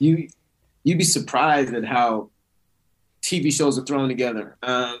 you'd be surprised at how TV shows are thrown together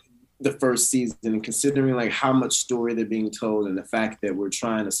the first season, and considering like how much story they're being told, and the fact that we're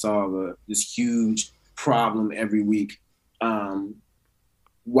trying to solve this huge problem every week,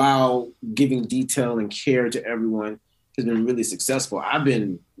 while giving detail and care to everyone, has been really successful. I've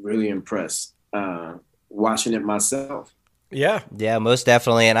been really impressed watching it myself. Yeah, most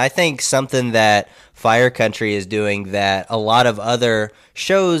definitely. And I think something that Fire Country is doing that a lot of other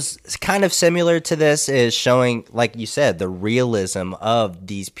shows kind of similar to this is showing, like you said, the realism of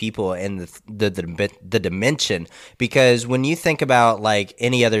these people and the dimension. Because when you think about like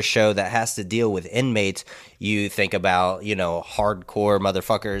any other show that has to deal with inmates, you think about, hardcore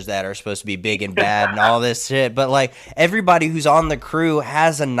motherfuckers that are supposed to be big and bad and all this shit. But like everybody who's on the crew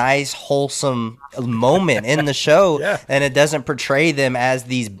has a nice, wholesome moment in the show, and it doesn't portray them as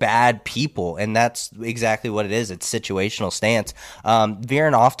these bad people. And that's exactly what it is. It's situational stance.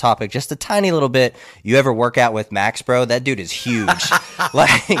 Veering off topic just a tiny little bit. You ever work out with Max, bro? That dude is huge. It's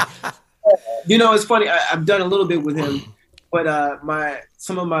funny. I've done a little bit with him, but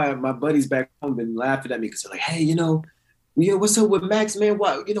some of my buddies back home been laughing at me because they're like, hey, what's up with Max, man?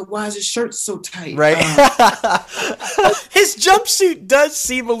 Why is his shirt so tight? Right. His jumpsuit does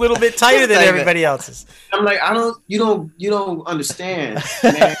seem a little bit tighter than everybody else's. I'm like, you don't understand,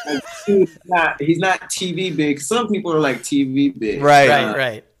 man. He's not TV big. Some people are like TV big.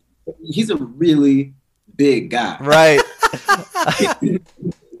 Right. He's a really big guy. Right.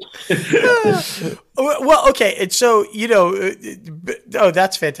 Well, okay, and so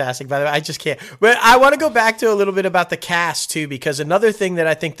that's fantastic. By the way, I just can't. But I want to go back to a little bit about the cast too, because another thing that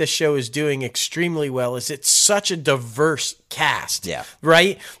I think this show is doing extremely well is it's such a diverse cast. Yeah.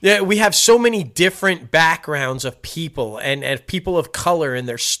 Right. We have so many different backgrounds of people and people of color and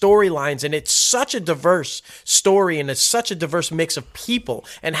their storylines, and it's such a diverse story and it's such a diverse mix of people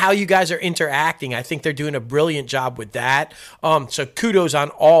and how you guys are interacting. I think they're doing a brilliant job with that. So kudos on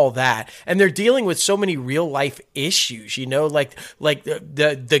all that, and they're dealing with so many real life issues, you know, like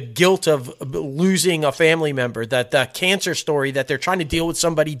the guilt of losing a family member, the cancer story that they're trying to deal with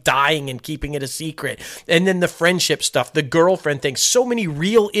somebody dying and keeping it a secret, and then the friendship stuff, the girlfriend thing, so many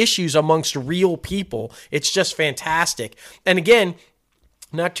real issues amongst real people. It's just fantastic. And again,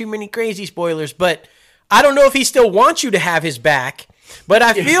 not too many crazy spoilers, but I don't know if he still wants you to have his back, but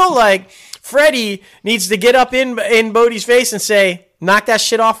I feel like Freddy needs to get up in Bodhi's face and say, knock that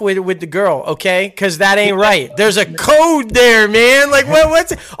shit off with the girl, okay? Because that ain't right. There's a code there, man. Like,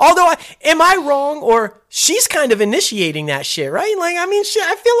 what's it? Although, am I wrong, or she's kind of initiating that shit, right? Like, I mean,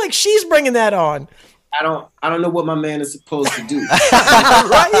 I feel like she's bringing that on. I don't know what my man is supposed to do.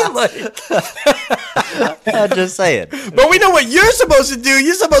 Right? Like, I'm just saying. but we know what you're supposed to do.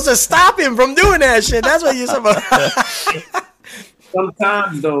 You're supposed to stop him from doing that shit. That's what you're supposed to.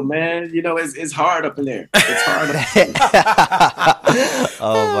 Sometimes though, man, you know, it's hard up in there. It's hard.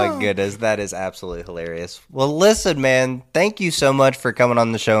 Oh my goodness, that is absolutely hilarious. Well, listen, man, thank you so much for coming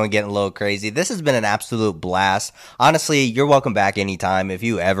on the show and getting a little crazy. This has been an absolute blast. Honestly, you're welcome back anytime. If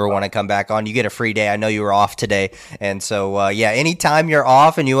you ever want to come back on, you get a free day. I know you were off today, and so yeah, anytime you're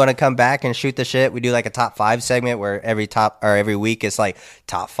off and you want to come back and shoot the shit, we do like a top 5 segment where every week it's like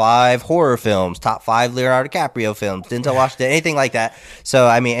top 5 horror films, top 5 Leonardo DiCaprio films, Denzel Washington, anything like that. So,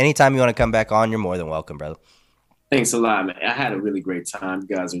 I mean, anytime you want to come back on, you're more than welcome, brother. Thanks a lot, man. I had a really great time.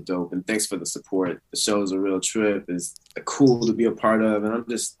 You guys are dope, and thanks for the support. The show is a real trip. It's cool to be a part of, and I'm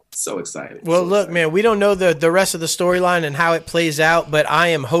just so excited. Well, look, man, we don't know the rest of the storyline and how it plays out, but I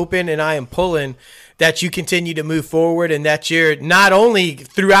am hoping and I am pulling that you continue to move forward and that you're not only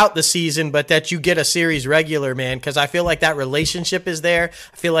throughout the season, but that you get a series regular, man, because I feel like that relationship is there.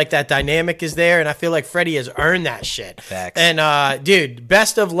 I feel like that dynamic is there, and I feel like Freddy has earned that shit. Facts. And, dude,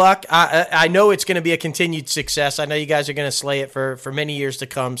 best of luck. I know it's going to be a continued success. I know you guys are going to slay it for many years to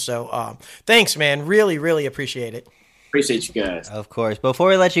come. So thanks, man. Really, really appreciate it. Appreciate you guys. Of course. Before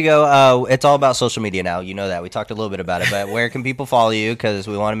we let you go, it's all about social media now. You know that. We talked a little bit about it, but where can people follow you? Because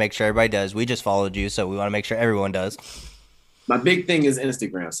we want to make sure everybody does. We just followed you, so we want to make sure everyone does. My big thing is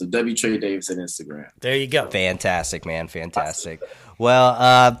Instagram. So W. Trey Davis at Instagram. There you go. Fantastic, man. Fantastic.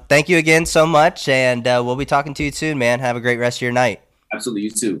 Well, thank you again so much, and we'll be talking to you soon, man. Have a great rest of your night. Absolutely.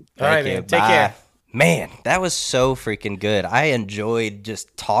 You too. All right, man. Take care. Man, that was so freaking good. I enjoyed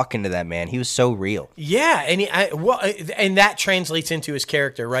just talking to that man. He was so real. Yeah, and that translates into his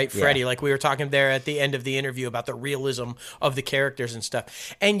character, right, Freddy? Yeah. Like we were talking there at the end of the interview about the realism of the characters and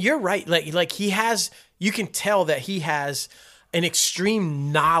stuff. And you're right. Like he has, you can tell that he has an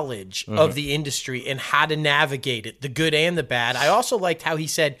extreme knowledge of the industry and how to navigate it, the good and the bad. I also liked how he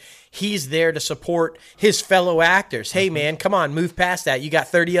said he's there to support his fellow actors. Hey, man, come on, move past that. You got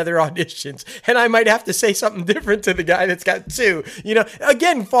 30 other auditions. And I might have to say something different to the guy that's got 2. You know,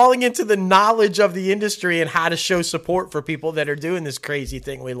 again, falling into the knowledge of the industry and how to show support for people that are doing this crazy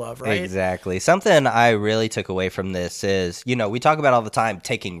thing we love, right? Exactly. Something I really took away from this is, you know, we talk about all the time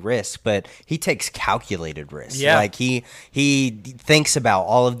taking risks, but he takes calculated risks. Yeah. Like he thinks about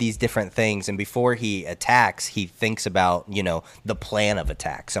all of these different things, and before he attacks, he thinks about, you know, the plan of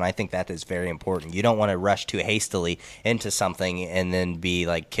attacks. And I think that is very important. You don't want to rush too hastily into something and then be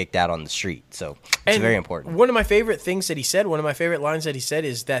like kicked out on the street. So it's very important. One of my favorite things that he said, one of my favorite lines that he said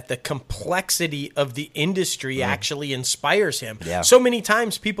is that the complexity of the industry actually inspires him. Yeah. So many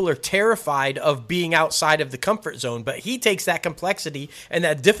times people are terrified of being outside of the comfort zone, but he takes that complexity and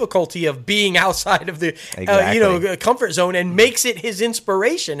that difficulty of being outside of the comfort zone and makes it his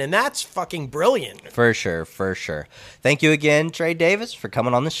inspiration, and that's fucking brilliant. For sure, for sure. Thank you again, Trey Davis, for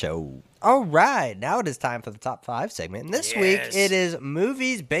coming on the show. All right, now it is time for the top 5 segment. And this week, it is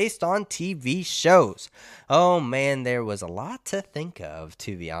movies based on TV shows. Oh, man, there was a lot to think of,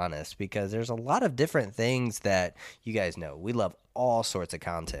 to be honest, because there's a lot of different things that you guys know. We love all sorts of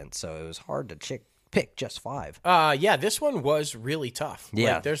content, so it was hard to pick just 5. Yeah, this one was really tough.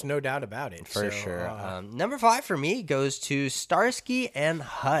 Yeah. Like, there's no doubt about it. For sure. Number 5 for me goes to Starsky and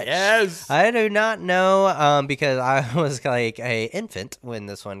Hutch. Yes. I do not know because I was like a infant when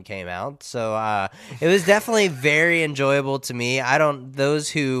this one came out. So it was definitely very enjoyable to me. Those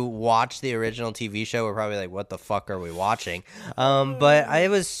who watched the original TV show were probably like, what the fuck are we watching? But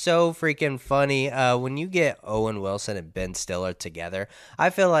it was so freaking funny. When you get Owen Wilson and Ben Stiller together, I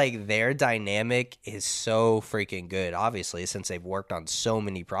feel like their dynamic is so freaking good, obviously, since they've worked on so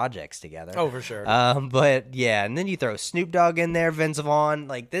many projects together. Oh, for sure. But yeah, and then you throw Snoop Dogg in there, Vince Vaughn.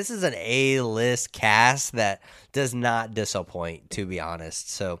 Like, this is an A-list cast that does not disappoint, to be honest.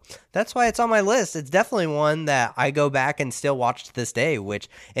 So that's why it's on my list. It's definitely one that I go back and still watch to this day, which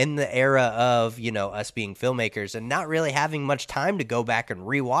in the era of, us being filmmakers and not really having much time to go back and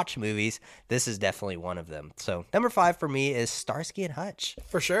rewatch movies, this is definitely one of them. So number 5 for me is Starsky and Hutch.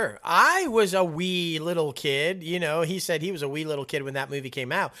 For sure. I was a wee little kid. He said he was a wee little kid when that movie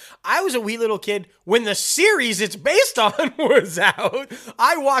came out. I was a wee little kid when the series it's based on was out.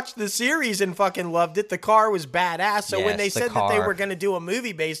 I watched the series and fucking loved it. The car was badass. So when they said that they were going to do a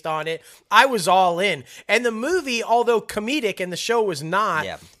movie based on it, I was all in. And the movie, although comedic and the show was not,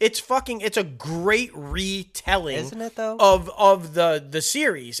 it's a great retelling, isn't it though, of the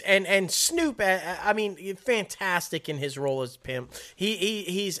series. And Snoop, I mean, fantastic in his role as Pimp.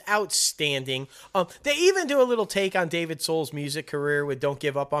 He's outstanding. They even do a little take on David Soul's music career with "Don't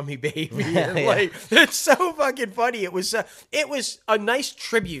Give Up on Me, Baby." And like, it's so fucking funny. It was a nice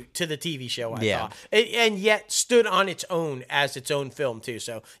tribute to the TV show, I thought, and yet stood on its own as its own film too.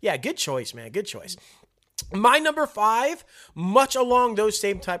 So yeah, good choice, man. Good choice. My number 5, much along those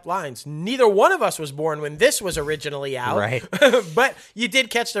same type lines. Neither one of us was born when this was originally out. Right. But you did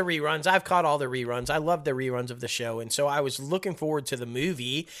catch the reruns. I've caught all the reruns. I love the reruns of the show. And so I was looking forward to the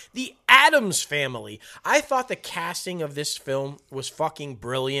movie, The Addams Family. I thought the casting of this film was fucking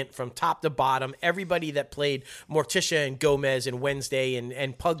brilliant from top to bottom. Everybody that played Morticia and Gomez and Wednesday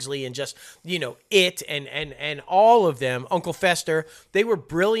and Pugsley and just, it and all of them, Uncle Fester, they were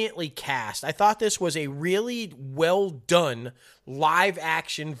brilliantly cast. I thought this was a really well done live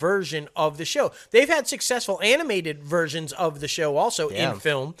action version of the show. They've had successful animated versions of the show also in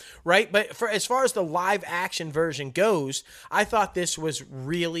film, right? But as far as the live action version goes, I thought this was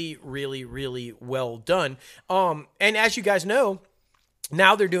really, really, really well done. And as you guys know,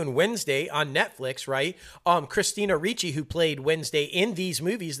 now they're doing Wednesday on Netflix, right? Christina Ricci, who played Wednesday in these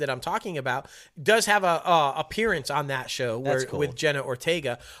movies that I'm talking about, does have a appearance on that show with Jenna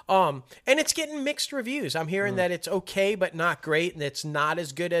Ortega. And it's getting mixed reviews. I'm hearing that it's okay, but not great, and it's not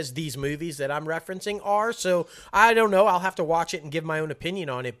as good as these movies that I'm referencing are. So I don't know. I'll have to watch it and give my own opinion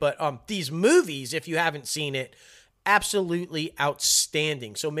on it. But these movies, if you haven't seen it, absolutely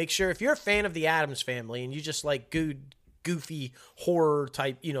outstanding. So make sure, if you're a fan of the Addams Family and you just like goofy horror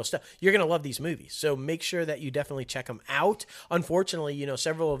type, stuff, you're going to love these movies. So make sure that you definitely check them out. Unfortunately,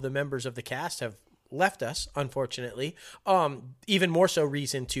 several of the members of the cast have left us, unfortunately. Even more so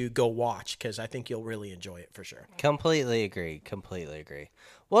reason to go watch, because I think you'll really enjoy it for sure. Completely agree.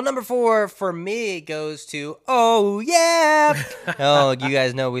 Well, number 4 for me goes to, oh yeah. Oh, you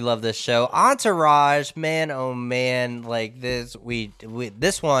guys know we love this show. Entourage, man, oh man. Like this,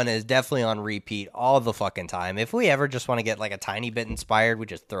 this one is definitely on repeat all the fucking time. If we ever just want to get like a tiny bit inspired, we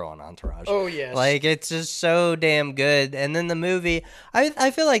just throw on Entourage. Oh yes. Like it's just so damn good. And then the movie,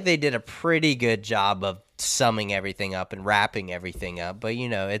 I feel like they did a pretty good job of summing everything up and wrapping everything up, but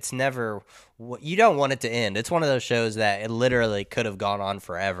it's never, you don't want it to end. It's one of those shows that it literally could have gone on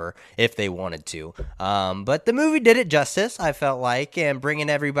forever if they wanted to, but the movie did it justice, I felt like, and bringing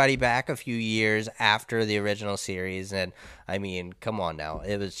everybody back a few years after the original series. And I mean, come on now,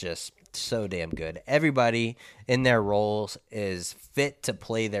 it was just so damn good. Everybody in their roles is fit to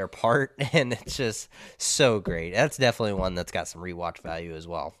play their part, and it's just so great. That's definitely one that's got some rewatch value as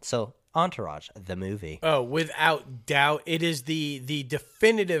well. So Entourage, the movie. Oh, without doubt. It is the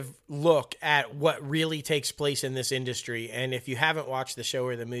definitive look at what really takes place in this industry. And if you haven't watched the show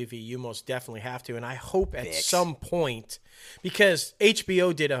or the movie, you most definitely have to. And I hope at some point, because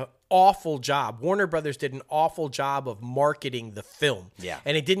HBO did an awful job. Warner Brothers did an awful job of marketing the film. Yeah.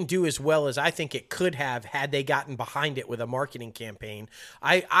 And it didn't do as well as I think it could have had they gotten behind it with a marketing campaign.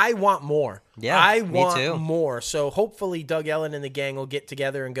 I want more. Yeah, I me want too. more. So hopefully Doug Ellen and the gang will get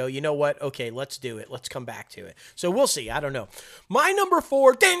together and go, you know what? Okay, let's do it. Let's come back to it. So we'll see. I don't know. My number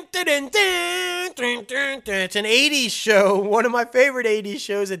 4, it's an 80s show. One of my favorite 80s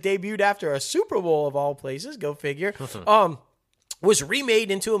shows that debuted after a Super Bowl of all places. Go figure. Was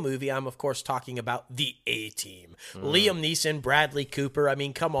remade into a movie. I'm, of course, talking about The A-Team. Liam Neeson, Bradley Cooper. I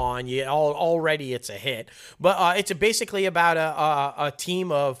mean, come on. Already it's a hit. But it's basically about a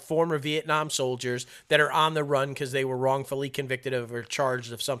team of former Vietnam soldiers that are on the run because they were wrongfully convicted of or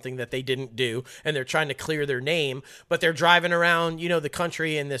charged of something that they didn't do, and they're trying to clear their name. But they're driving around, the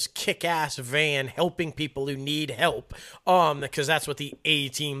country in this kick-ass van helping people who need help because that's what the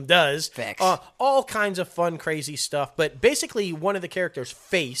A-Team does. Facts. All kinds of fun, crazy stuff. But basically, one of the characters,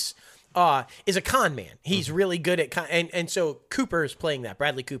 Face, is a con man. He's really good at and so Cooper is playing that.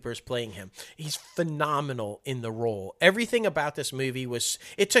 Bradley Cooper is playing him. He's phenomenal in the role. Everything about this movie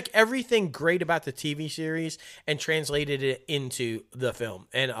it took everything great about the TV series and translated it into the film.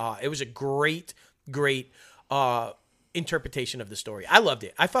 And it was a great interpretation of the story. I loved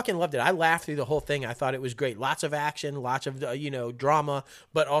it. I fucking loved it. I laughed through the whole thing. I thought it was great. Lots of action, lots of drama,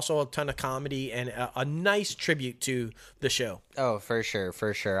 but also a ton of comedy and a nice tribute to the show. Oh, for sure,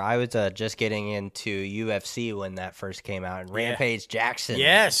 for sure. I was just getting into UFC when that first came out, and Rampage Jackson,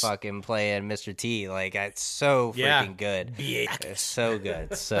 fucking playing Mr. T. Like, it's so freaking good. It's so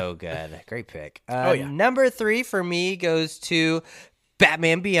good, so good. Great pick. Number 3 for me goes to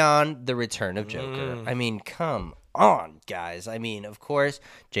Batman Beyond: The Return of Joker. I mean, come on, guys. I mean, of course,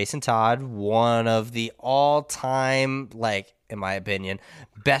 Jason Todd, one of the all-time, like, in my opinion,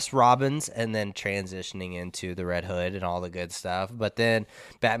 best Robins, and then transitioning into the Red Hood and all the good stuff. But then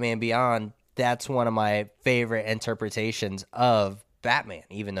Batman Beyond, that's one of my favorite interpretations of Batman,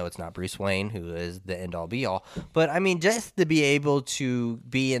 even though it's not Bruce Wayne, who is the end-all be-all. But, I mean, just to be able to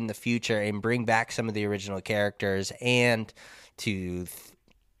be in the future and bring back some of the original characters and to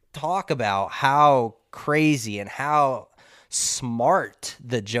talk about how crazy and how smart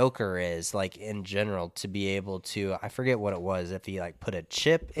the Joker is, like, in general, to be able to, I forget what it was, if he like put a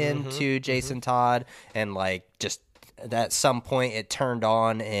chip into Jason Todd and like just at some point it turned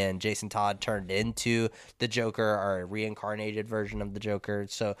on and Jason Todd turned into the Joker, or a reincarnated version of the Joker.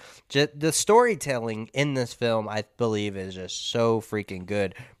 So the storytelling in this film, I believe, is just so freaking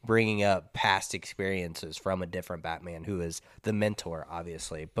good, bringing up past experiences from a different Batman, who is the mentor,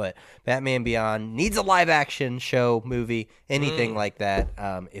 obviously. But Batman Beyond needs a live action show, movie, anything like that.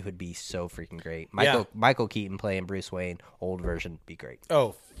 It would be so freaking great. Michael Keaton playing Bruce Wayne, old version, be great.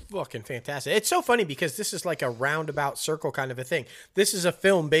 Oh, fucking fantastic. It's so funny because this is like a roundabout circle kind of a thing. This is a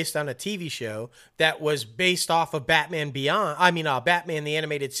film based on a TV show that was based off of Batman Beyond. I mean, Batman the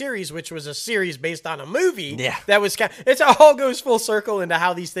Animated Series, which was a series based on a movie. Yeah. That was it all goes full circle into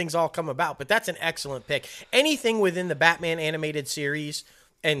how these things all come about. But that's an excellent pick. Anything within the Batman Animated Series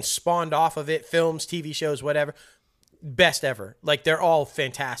and spawned off of it, films, TV shows, whatever, best ever. Like, they're all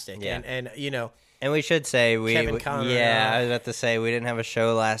fantastic. Yeah. And you know, and we should say Kevin Conroy, I was about to say we didn't have a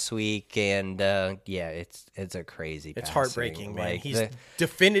show last week, and it's a crazy. It's passing. heartbreaking, man. Like, He's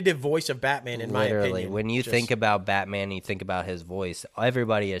definitive voice of Batman, in my opinion. When you think about Batman, you think about his voice.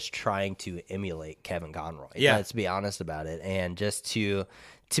 Everybody is trying to emulate Kevin Conroy. Yeah, let's be honest about it, and just to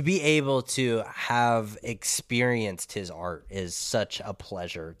be able to have experienced his art is such a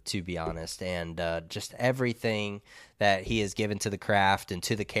pleasure, to be honest. And just everything that he has given to the craft and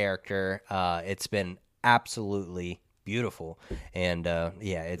to the character, it's been absolutely beautiful. And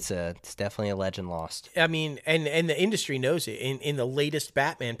it's definitely a legend lost. I mean, and the industry knows it. In the latest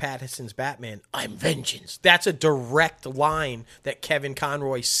Batman, Pattinson's Batman, I'm vengeance. That's a direct line that Kevin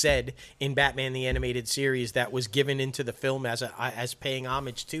Conroy said in Batman the Animated Series that was given into the film as paying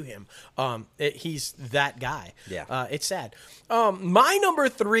homage to him. He's that guy. Yeah. It's sad. My number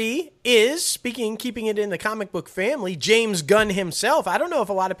 3 is, keeping it in the comic book family, James Gunn himself. I don't know if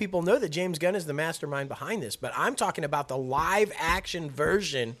a lot of people know that James Gunn is the mastermind behind this, but I'm talking about the live action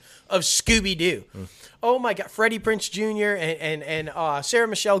version of Scooby-Doo. Oh my God, Freddie Prinze Jr. and Sarah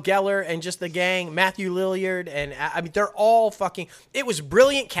Michelle Gellar and just the gang, Matthew Lillard, and I mean, they're all fucking. It was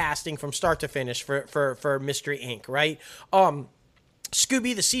brilliant casting from start to finish for Mystery Inc. Right?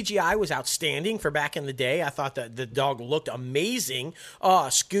 Scooby, the CGI was outstanding for back in the day. I thought that the dog looked amazing.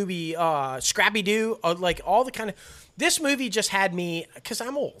 Scooby, Scrappy-Doo, like all the kind of. This movie just had me, because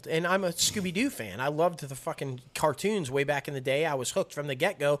I'm old and I'm a Scooby-Doo fan. I loved the fucking cartoons way back in the day. I was hooked from the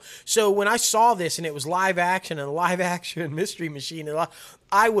get-go. So when I saw this and it was live action and a live action Mystery Machine,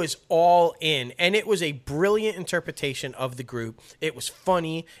 I was all in. And it was a brilliant interpretation of the group. It was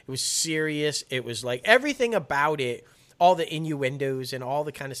funny. It was serious. It was like everything about it. All the innuendos and all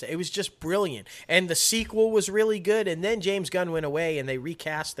the kind of stuff. It was just brilliant. And the sequel was really good. And then James Gunn went away and they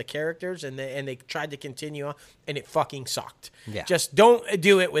recast the characters and they tried to continue on, and it fucking sucked. Yeah. Just don't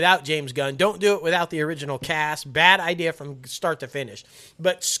do it without James Gunn. Don't do it without the original cast. Bad idea from start to finish.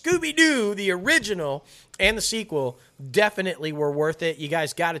 But Scooby-Doo, the original and the sequel, definitely were worth it. You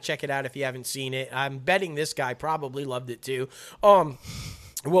guys got to check it out if you haven't seen it. I'm betting this guy probably loved it too.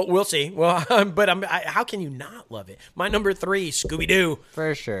 Well, we'll see. Well, but how can you not love it? My number 3, Scooby-Doo.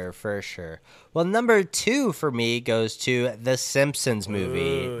 For sure. Well, number 2 for me goes to The Simpsons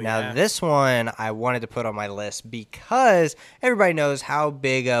movie. Ooh, now, this one I wanted to put on my list because everybody knows how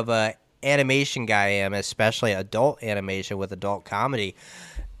big of a animation guy I am, especially adult animation with adult comedy.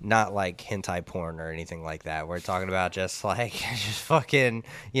 not like hentai porn or anything like that. We're talking about just like just fucking,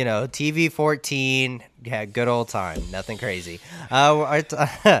 you know, TV 14. Yeah, good old time. Nothing crazy.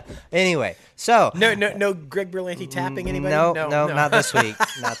 Anyway, so No Greg Berlanti tapping anybody? No, not this week.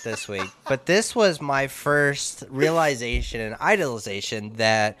 Not this week. But this was my first realization and idolization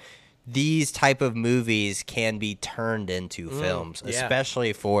that these type of movies can be turned into films,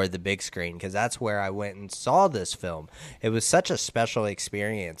 especially for the big screen, because that's where I went and saw this film. It was such a special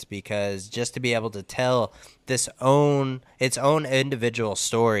experience because just to be able to tell its own individual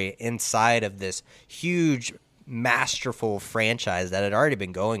story inside of this huge masterful franchise that had already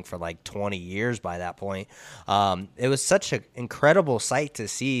been going for like 20 years by that point. It was such an incredible sight to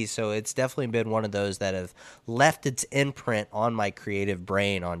see. So it's definitely been one of those that have left its imprint on my creative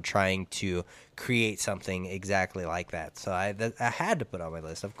brain on trying to create something exactly like that. So I had to put on my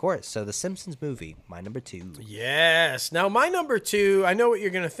list, of course. So the Simpsons movie, my number 2. Yes. Now my number 2, I know what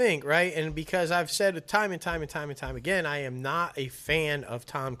you're going to think, right? And because I've said it time and time again, I am not a fan of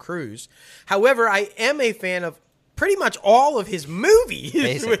Tom Cruise. However, I am a fan of pretty much all of his movies,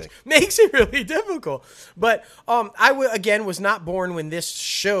 Basically. which makes it really difficult. But again, was not born when this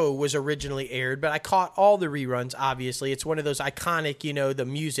show was originally aired, but I caught all the reruns, obviously. It's one of those iconic, you know, the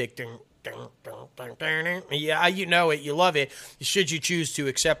music. Yeah, you know it, you love it. Should you choose to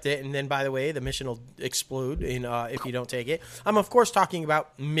accept it, and then by the way, the mission will explode if you don't take it. I'm of course talking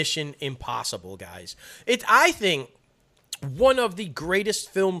about Mission Impossible, guys. I think one of the greatest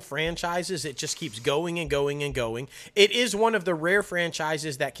film franchises. It just keeps going and going and going. It is one of the rare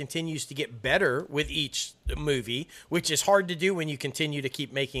franchises that continues to get better with each movie, which is hard to do when you continue to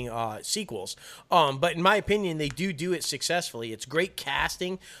keep making sequels. But in my opinion, they do it successfully. It's great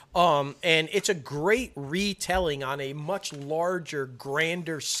casting, and it's a great retelling on a much larger,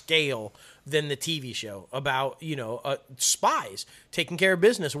 grander scale than the TV show about, spies taking care of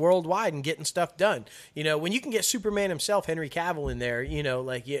business worldwide and getting stuff done. When you can get Superman himself, Henry Cavill, in there,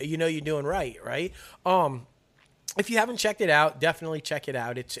 you're doing right? If you haven't checked it out, definitely check it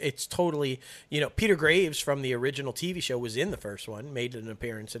out. It's totally, Peter Graves from the original TV show was in the first one, made an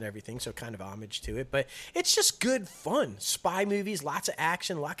appearance and everything, so kind of homage to it. But it's just good fun. Spy movies, lots of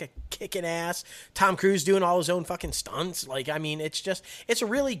action, lots of kicking ass. Tom Cruise doing all his own fucking stunts. It's a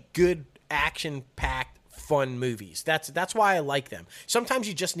really good action-packed, fun movies. That's why I like them. Sometimes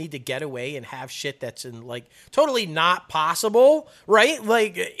you just need to get away and have shit that's in totally not possible, right?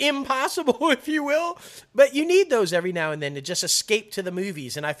 Like impossible, if you will. But you need those every now and then to just escape to the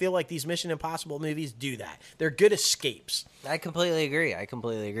movies. And I feel like these Mission Impossible movies do that. They're good escapes. I completely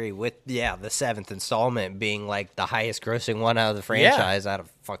agree with the 7th installment being like the highest grossing one out of the franchise out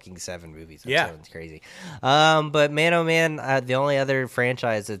of fucking 7 movies. That sounds crazy. But man, oh man, the only other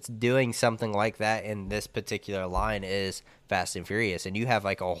franchise that's doing something like that in this particular line is Fast and Furious, and you have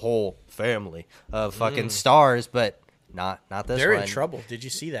like a whole family of fucking stars, but not this one. They're in trouble. Did you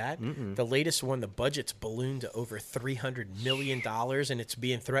see that? The latest one, the budget's ballooned to over $300 million, and it's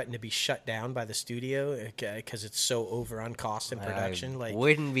being threatened to be shut down by the studio because it's so over on cost and production. I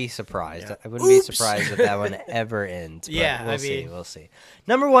wouldn't be surprised. Yeah. I wouldn't be surprised if that one ever ends. But we'll see.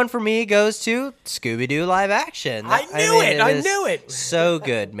 Number 1 for me goes to Scooby-Doo live action. I knew it. So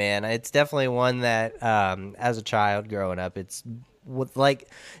good, man. It's definitely one that, as a child growing up, it's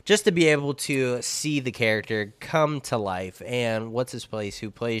just to be able to see the character come to life. And what's his place who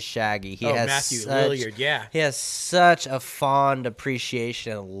plays Shaggy, he has Matthew Lillard. He has such a fond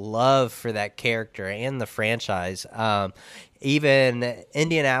appreciation and love for that character and the franchise. Even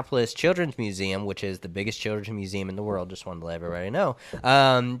Indianapolis Children's Museum, which is the biggest children's museum in the world, just wanted to let everybody know,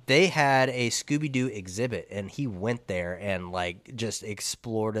 they had a Scooby-Doo exhibit, and he went there and just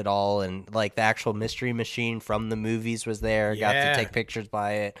explored it all, and the actual Mystery Machine from the movies was there, got to take pictures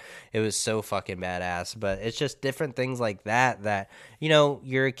by it. It was so fucking badass. But it's just different things like that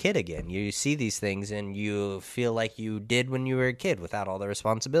you're a kid again. You see these things and you feel like you did when you were a kid without all the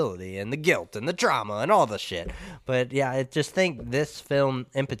responsibility and the guilt and the drama and all the shit. But yeah, I just think this film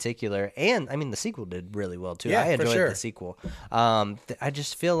in particular, and I mean the sequel did really well too. I enjoyed the sequel. I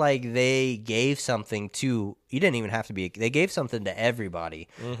just feel like they gave something to, you didn't even have to be, they gave something to everybody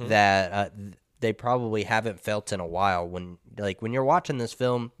that they probably haven't felt in a while. When you're watching this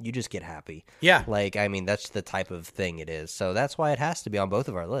film, you just get happy. Yeah. That's the type of thing it is. So that's why it has to be on both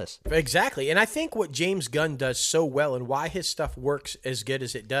of our lists. Exactly. And I think what James Gunn does so well and why his stuff works as good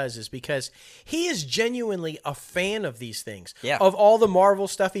as it does is because he is genuinely a fan of these things. Yeah. Of all the Marvel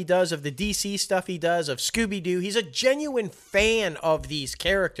stuff he does, of the DC stuff he does, of Scooby-Doo. He's a genuine fan of these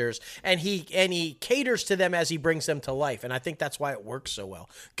characters, and he caters to them as he brings them to life. And I think that's why it works so well.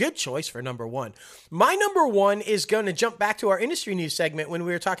 Good choice for number 1. My number 1 is going to jump back to our industry news segment when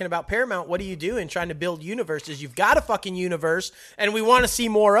we were talking about Paramount. What do you do in trying to build universes? You've got a fucking universe, and we want to see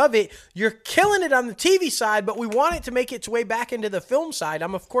more of it. You're killing it on the TV side, but we want it to make its way back into the film side.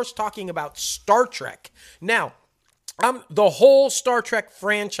 I'm, of course, talking about Star Trek. Now, the whole Star Trek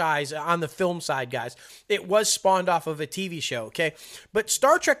franchise on the film side, guys, it was spawned off of a TV show, okay? But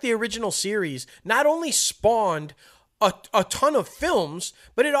Star Trek, the original series, not only spawned a ton of films,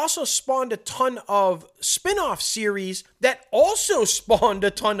 but it also spawned a ton of spin-off series that also spawned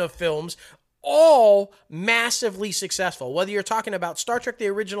a ton of films, all massively successful. Whether you're talking about Star Trek, the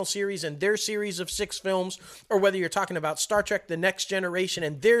original series and their series of 6 films, or whether you're talking about Star Trek, the Next Generation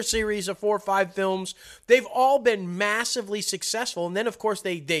and their series of 4 or 5 films, they've all been massively successful. And then, of course,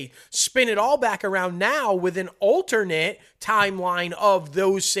 they spin it all back around now with an alternate timeline of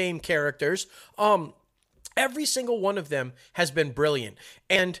those same characters. Every single one of them has been brilliant.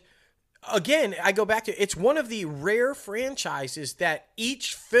 And again, I go back to, it's one of the rare franchises that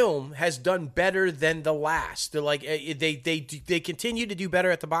each film has done better than the last. They're like, they continue to do better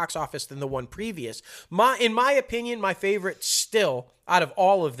at the box office than the one previous. In my opinion, my favorite still out of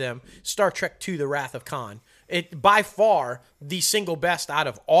all of them, Star Trek II: The Wrath of Khan. It by far the single best out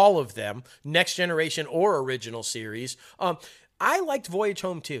of all of them, Next Generation or original series. I liked Voyage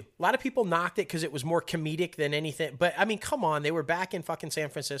Home too. A lot of people knocked it because it was more comedic than anything. But I mean, come on, they were back in fucking San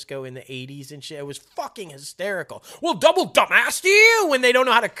Francisco in the 80s and shit. It was fucking hysterical. Well, double dumbass you when they don't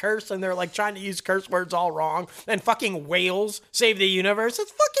know how to curse and they're like trying to use curse words all wrong. And fucking whales save the universe.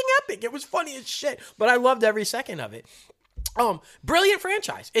 It's fucking epic. It was funny as shit. But I loved every second of it. Brilliant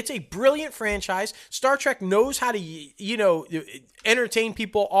franchise. It's a brilliant franchise. Star Trek knows how to, entertain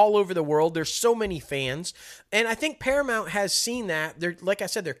people all over the world. There's so many fans. And I think Paramount has seen that. They're, like I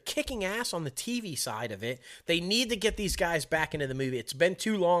said, they're kicking ass on the TV side of it. They need to get these guys back into the movie. It's been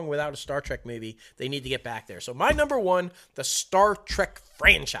too long without a Star Trek movie. They need to get back there. So my number one, the Star Trek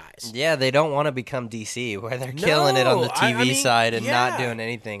franchise. Yeah, they don't want to become DC, where they're killing it on the TV side and not doing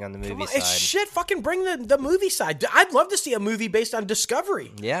anything on the movie side. It's shit. Fucking bring the movie side. I'd love to see a movie based on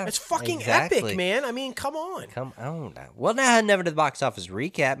Discovery. Yeah, it's fucking epic, man. I mean, come on. Come on. Well, now heading over to the box office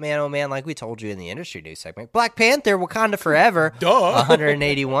recap, man. Oh man, like we told you in the industry news segment, Black Panther: Wakanda Forever,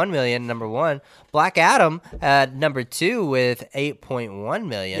 181 million, number one. Black Adam, number 2 with 8.1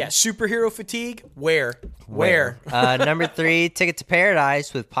 million. Yeah, superhero fatigue. Where? Number 3, Ticket to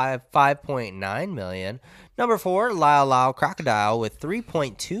Paradise with 5.9 million. Number 4, Lyle Lyle Crocodile with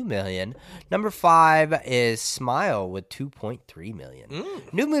 3.2 million. Number 5 is Smile with 2.3 million.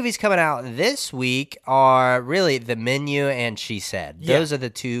 New movies coming out this week are really The Menu and She Said. Yeah. Those are the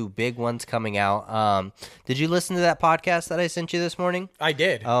 2 big ones coming out. Did you listen to that podcast that I sent you this morning? I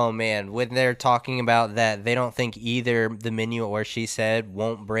did. Oh, man. When they're talking about that, they don't think either The Menu or She Said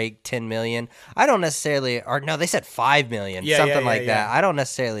won't break 10 million. I don't necessarily, or no, they said 5 million, something like that. I don't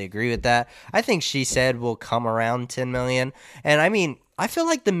necessarily agree with that. I think She Said will come around 10 million. And I mean, I feel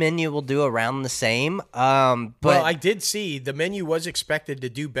like The Menu will do around the same. Well, I did see The Menu was expected to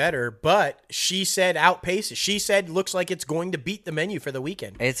do better, but She Said outpaces. She Said looks like it's going to beat The Menu for the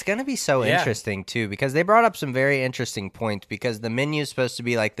weekend. It's going to be so interesting, too, because they brought up some very interesting points, because The Menu is supposed to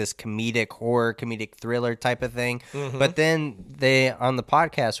be like this comedic horror, comedic thriller type of thing. But then on the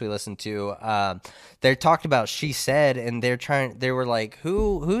podcast we listened to, they talked about She Said, and they were like,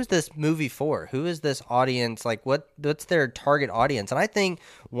 who's this movie for? Who is this audience? Like, what's their target audience? And I think,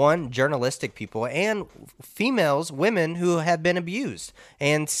 one, journalistic people and women who have been abused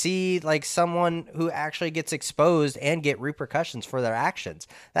and see like someone who actually gets exposed and get repercussions for their actions.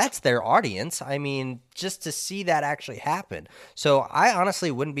 That's their audience. I mean, just to see that actually happen. So I honestly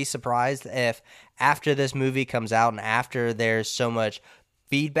wouldn't be surprised if after this movie comes out and after there's so much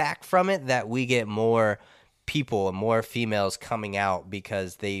feedback from it that we get more people and more females coming out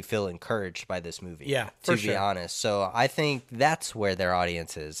because they feel encouraged by this movie. Yeah, to be honest. So I think that's where their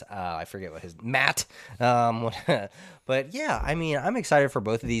audience is. I forget what Matt. But yeah, I mean, I'm excited for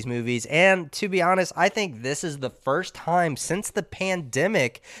both of these movies. And to be honest, I think this is the first time since the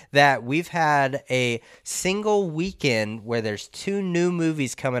pandemic that we've had a single weekend where there's 2 new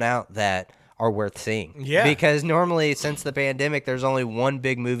movies coming out that are worth seeing. Yeah. Because normally since the pandemic, there's only one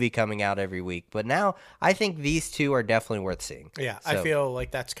big movie coming out every week. But now I think these 2 are definitely worth seeing. Yeah, so. I feel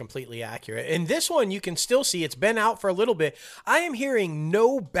like that's completely accurate. And this one, you can still see it's been out for a little bit. I am hearing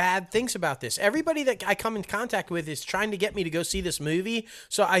no bad things about this. Everybody that I come in contact with is trying to get me to go see this movie.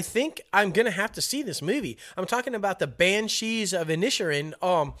 So I think I'm going to have to see this movie. I'm talking about the Banshees of Inisherin.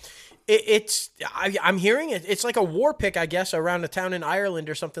 I'm hearing it. It's like a war pick, I guess, around a town in Ireland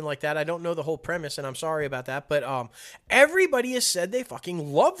or something like that. I don't know the whole premise, and I'm sorry about that. But everybody has said they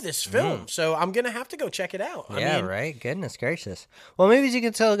fucking love this film, so I'm gonna have to go check it out. Yeah, right. Goodness gracious. Well, movies you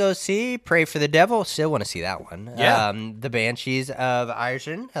can still go see. Pray for the Devil. Still want to see that one. Yeah. The Banshees of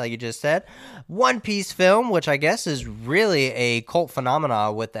Inisherin, like you just said. One Piece film, which I guess is really a cult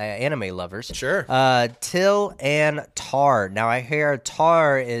phenomenon with the anime lovers. Sure. Till and Tar. Now I hear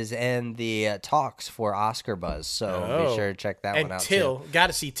Tar is in the talks for Oscar buzz, so be sure to check that one out. And Till, too. Got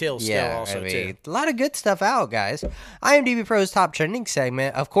to see Till still also too. A lot of good stuff out, guys. IMDb Pro's top trending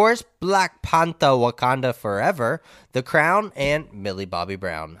segment, of course, Black Panther: Wakanda Forever, The Crown, and Millie Bobby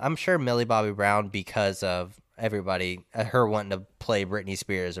Brown. I'm sure Millie Bobby Brown, because of everybody, her wanting to play Britney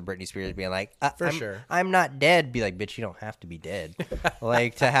Spears, and Britney Spears being like, I'm not dead. Be like, bitch, you don't have to be dead.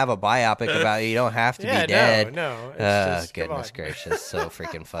 Like, to have a biopic about you don't have to be dead. No. Goodness gracious. So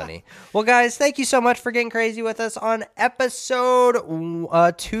freaking funny. Well, guys, thank you so much for getting crazy with us on episode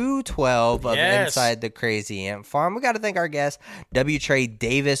 212 of Inside the Crazy Ant Farm. We got to thank our guest, W. Trey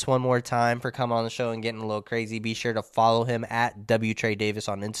Davis, one more time for coming on the show and getting a little crazy. Be sure to follow him at W. Trey Davis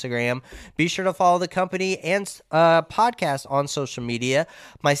on Instagram. Be sure to follow the company and podcast on social media.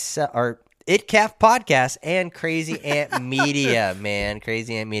 ItCaf Podcast and Crazy Ant Media, man.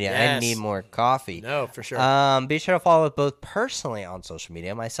 Crazy Ant Media. Yes. I need more coffee. No, for sure. Be sure to follow us both personally on social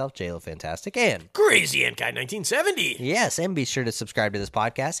media. Myself, JLo Fantastic, and Crazy Ant Guy 1970. yes, and be sure to subscribe to this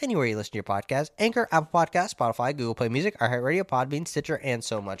podcast anywhere you listen to your podcast: Anchor, Apple Podcasts, Spotify, Google Play Music, iHeartRadio, Podbean, Stitcher, and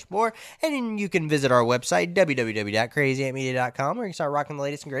so much more. And you can visit our website, www.crazyantmedia.com, where you can start rocking the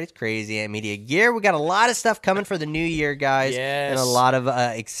latest and greatest Crazy Ant Media gear. We got a lot of stuff coming for the new year, guys, and a lot of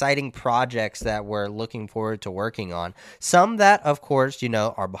exciting projects that we're looking forward to working on. Some that, of course,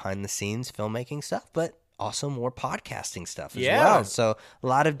 are behind the scenes filmmaking stuff, but also more podcasting stuff as well. So a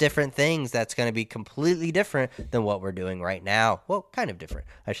lot of different things that's going to be completely different than what we're doing right now. Well, kind of different,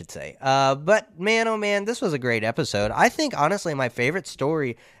 I should say. But man, oh man, this was a great episode. I think, honestly, my favorite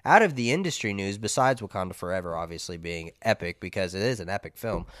story out of the industry news, besides Wakanda Forever obviously being epic, because it is an epic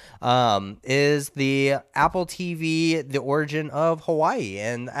film, is the Apple TV, the origin of Hawaii,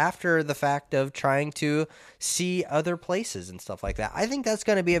 and after the fact of trying to see other places and stuff like that. I think that's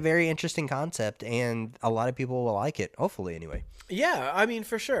going to be a very interesting concept, and a lot of people will like it, hopefully anyway. Yeah, I mean,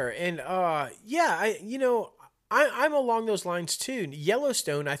 for sure. And I'm along those lines too.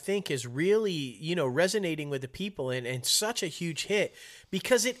 Yellowstone, I think, is really, resonating with the people and such a huge hit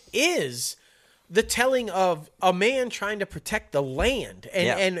because it is the telling of a man trying to protect the land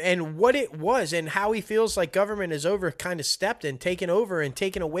and what it was and how he feels like government is over kind of stepped and taken over and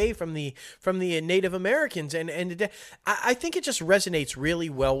taken away from the Native Americans. And I think it just resonates really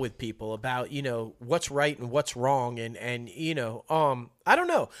well with people about, what's right and what's wrong. And I don't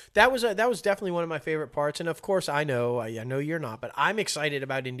know. That was definitely one of my favorite parts. And of course, I know you're not, but I'm excited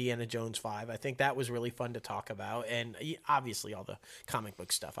about Indiana Jones 5. I think that was really fun to talk about. And obviously all the comic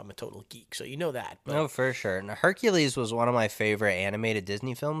book stuff. I'm a total geek, so you know that. But. No, for sure. And Hercules was one of my favorite animated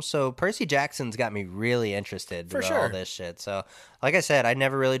Disney films. So Percy Jackson's got me really interested in all this shit. So like I said, I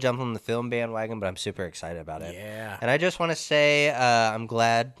never really jumped on the film bandwagon, but I'm super excited about it. Yeah. And I just want to say I'm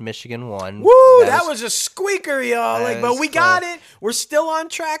glad Michigan won. Woo! That was a squeaker, y'all. But we got it. We're still on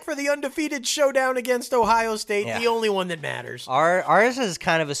track for the undefeated showdown against Ohio State, the only one that matters. Ours is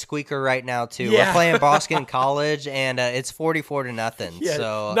kind of a squeaker right now, too. Yeah. We're playing Boston College, and it's 44-0. Yeah,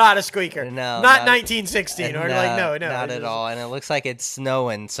 so not a squeaker. No, not 1916. Or no. Not at all. And it looks like it's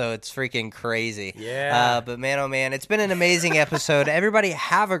snowing, so it's freaking crazy. Yeah. But man, oh man, it's been an amazing episode. Everybody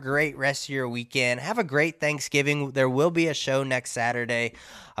have a great rest of your weekend. Have a great Thanksgiving. There will be a show next Saturday.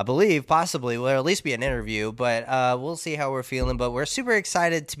 I believe, possibly, will at least be an interview, but we'll see how we're feeling. But we're super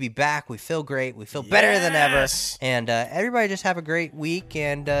excited to be back. We feel great. We feel better than ever. And everybody just have a great week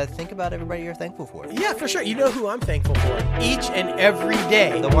and think about everybody you're thankful for. Yeah, for sure. You know who I'm thankful for? Each and every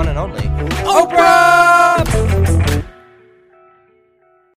day. The one and only Oprah!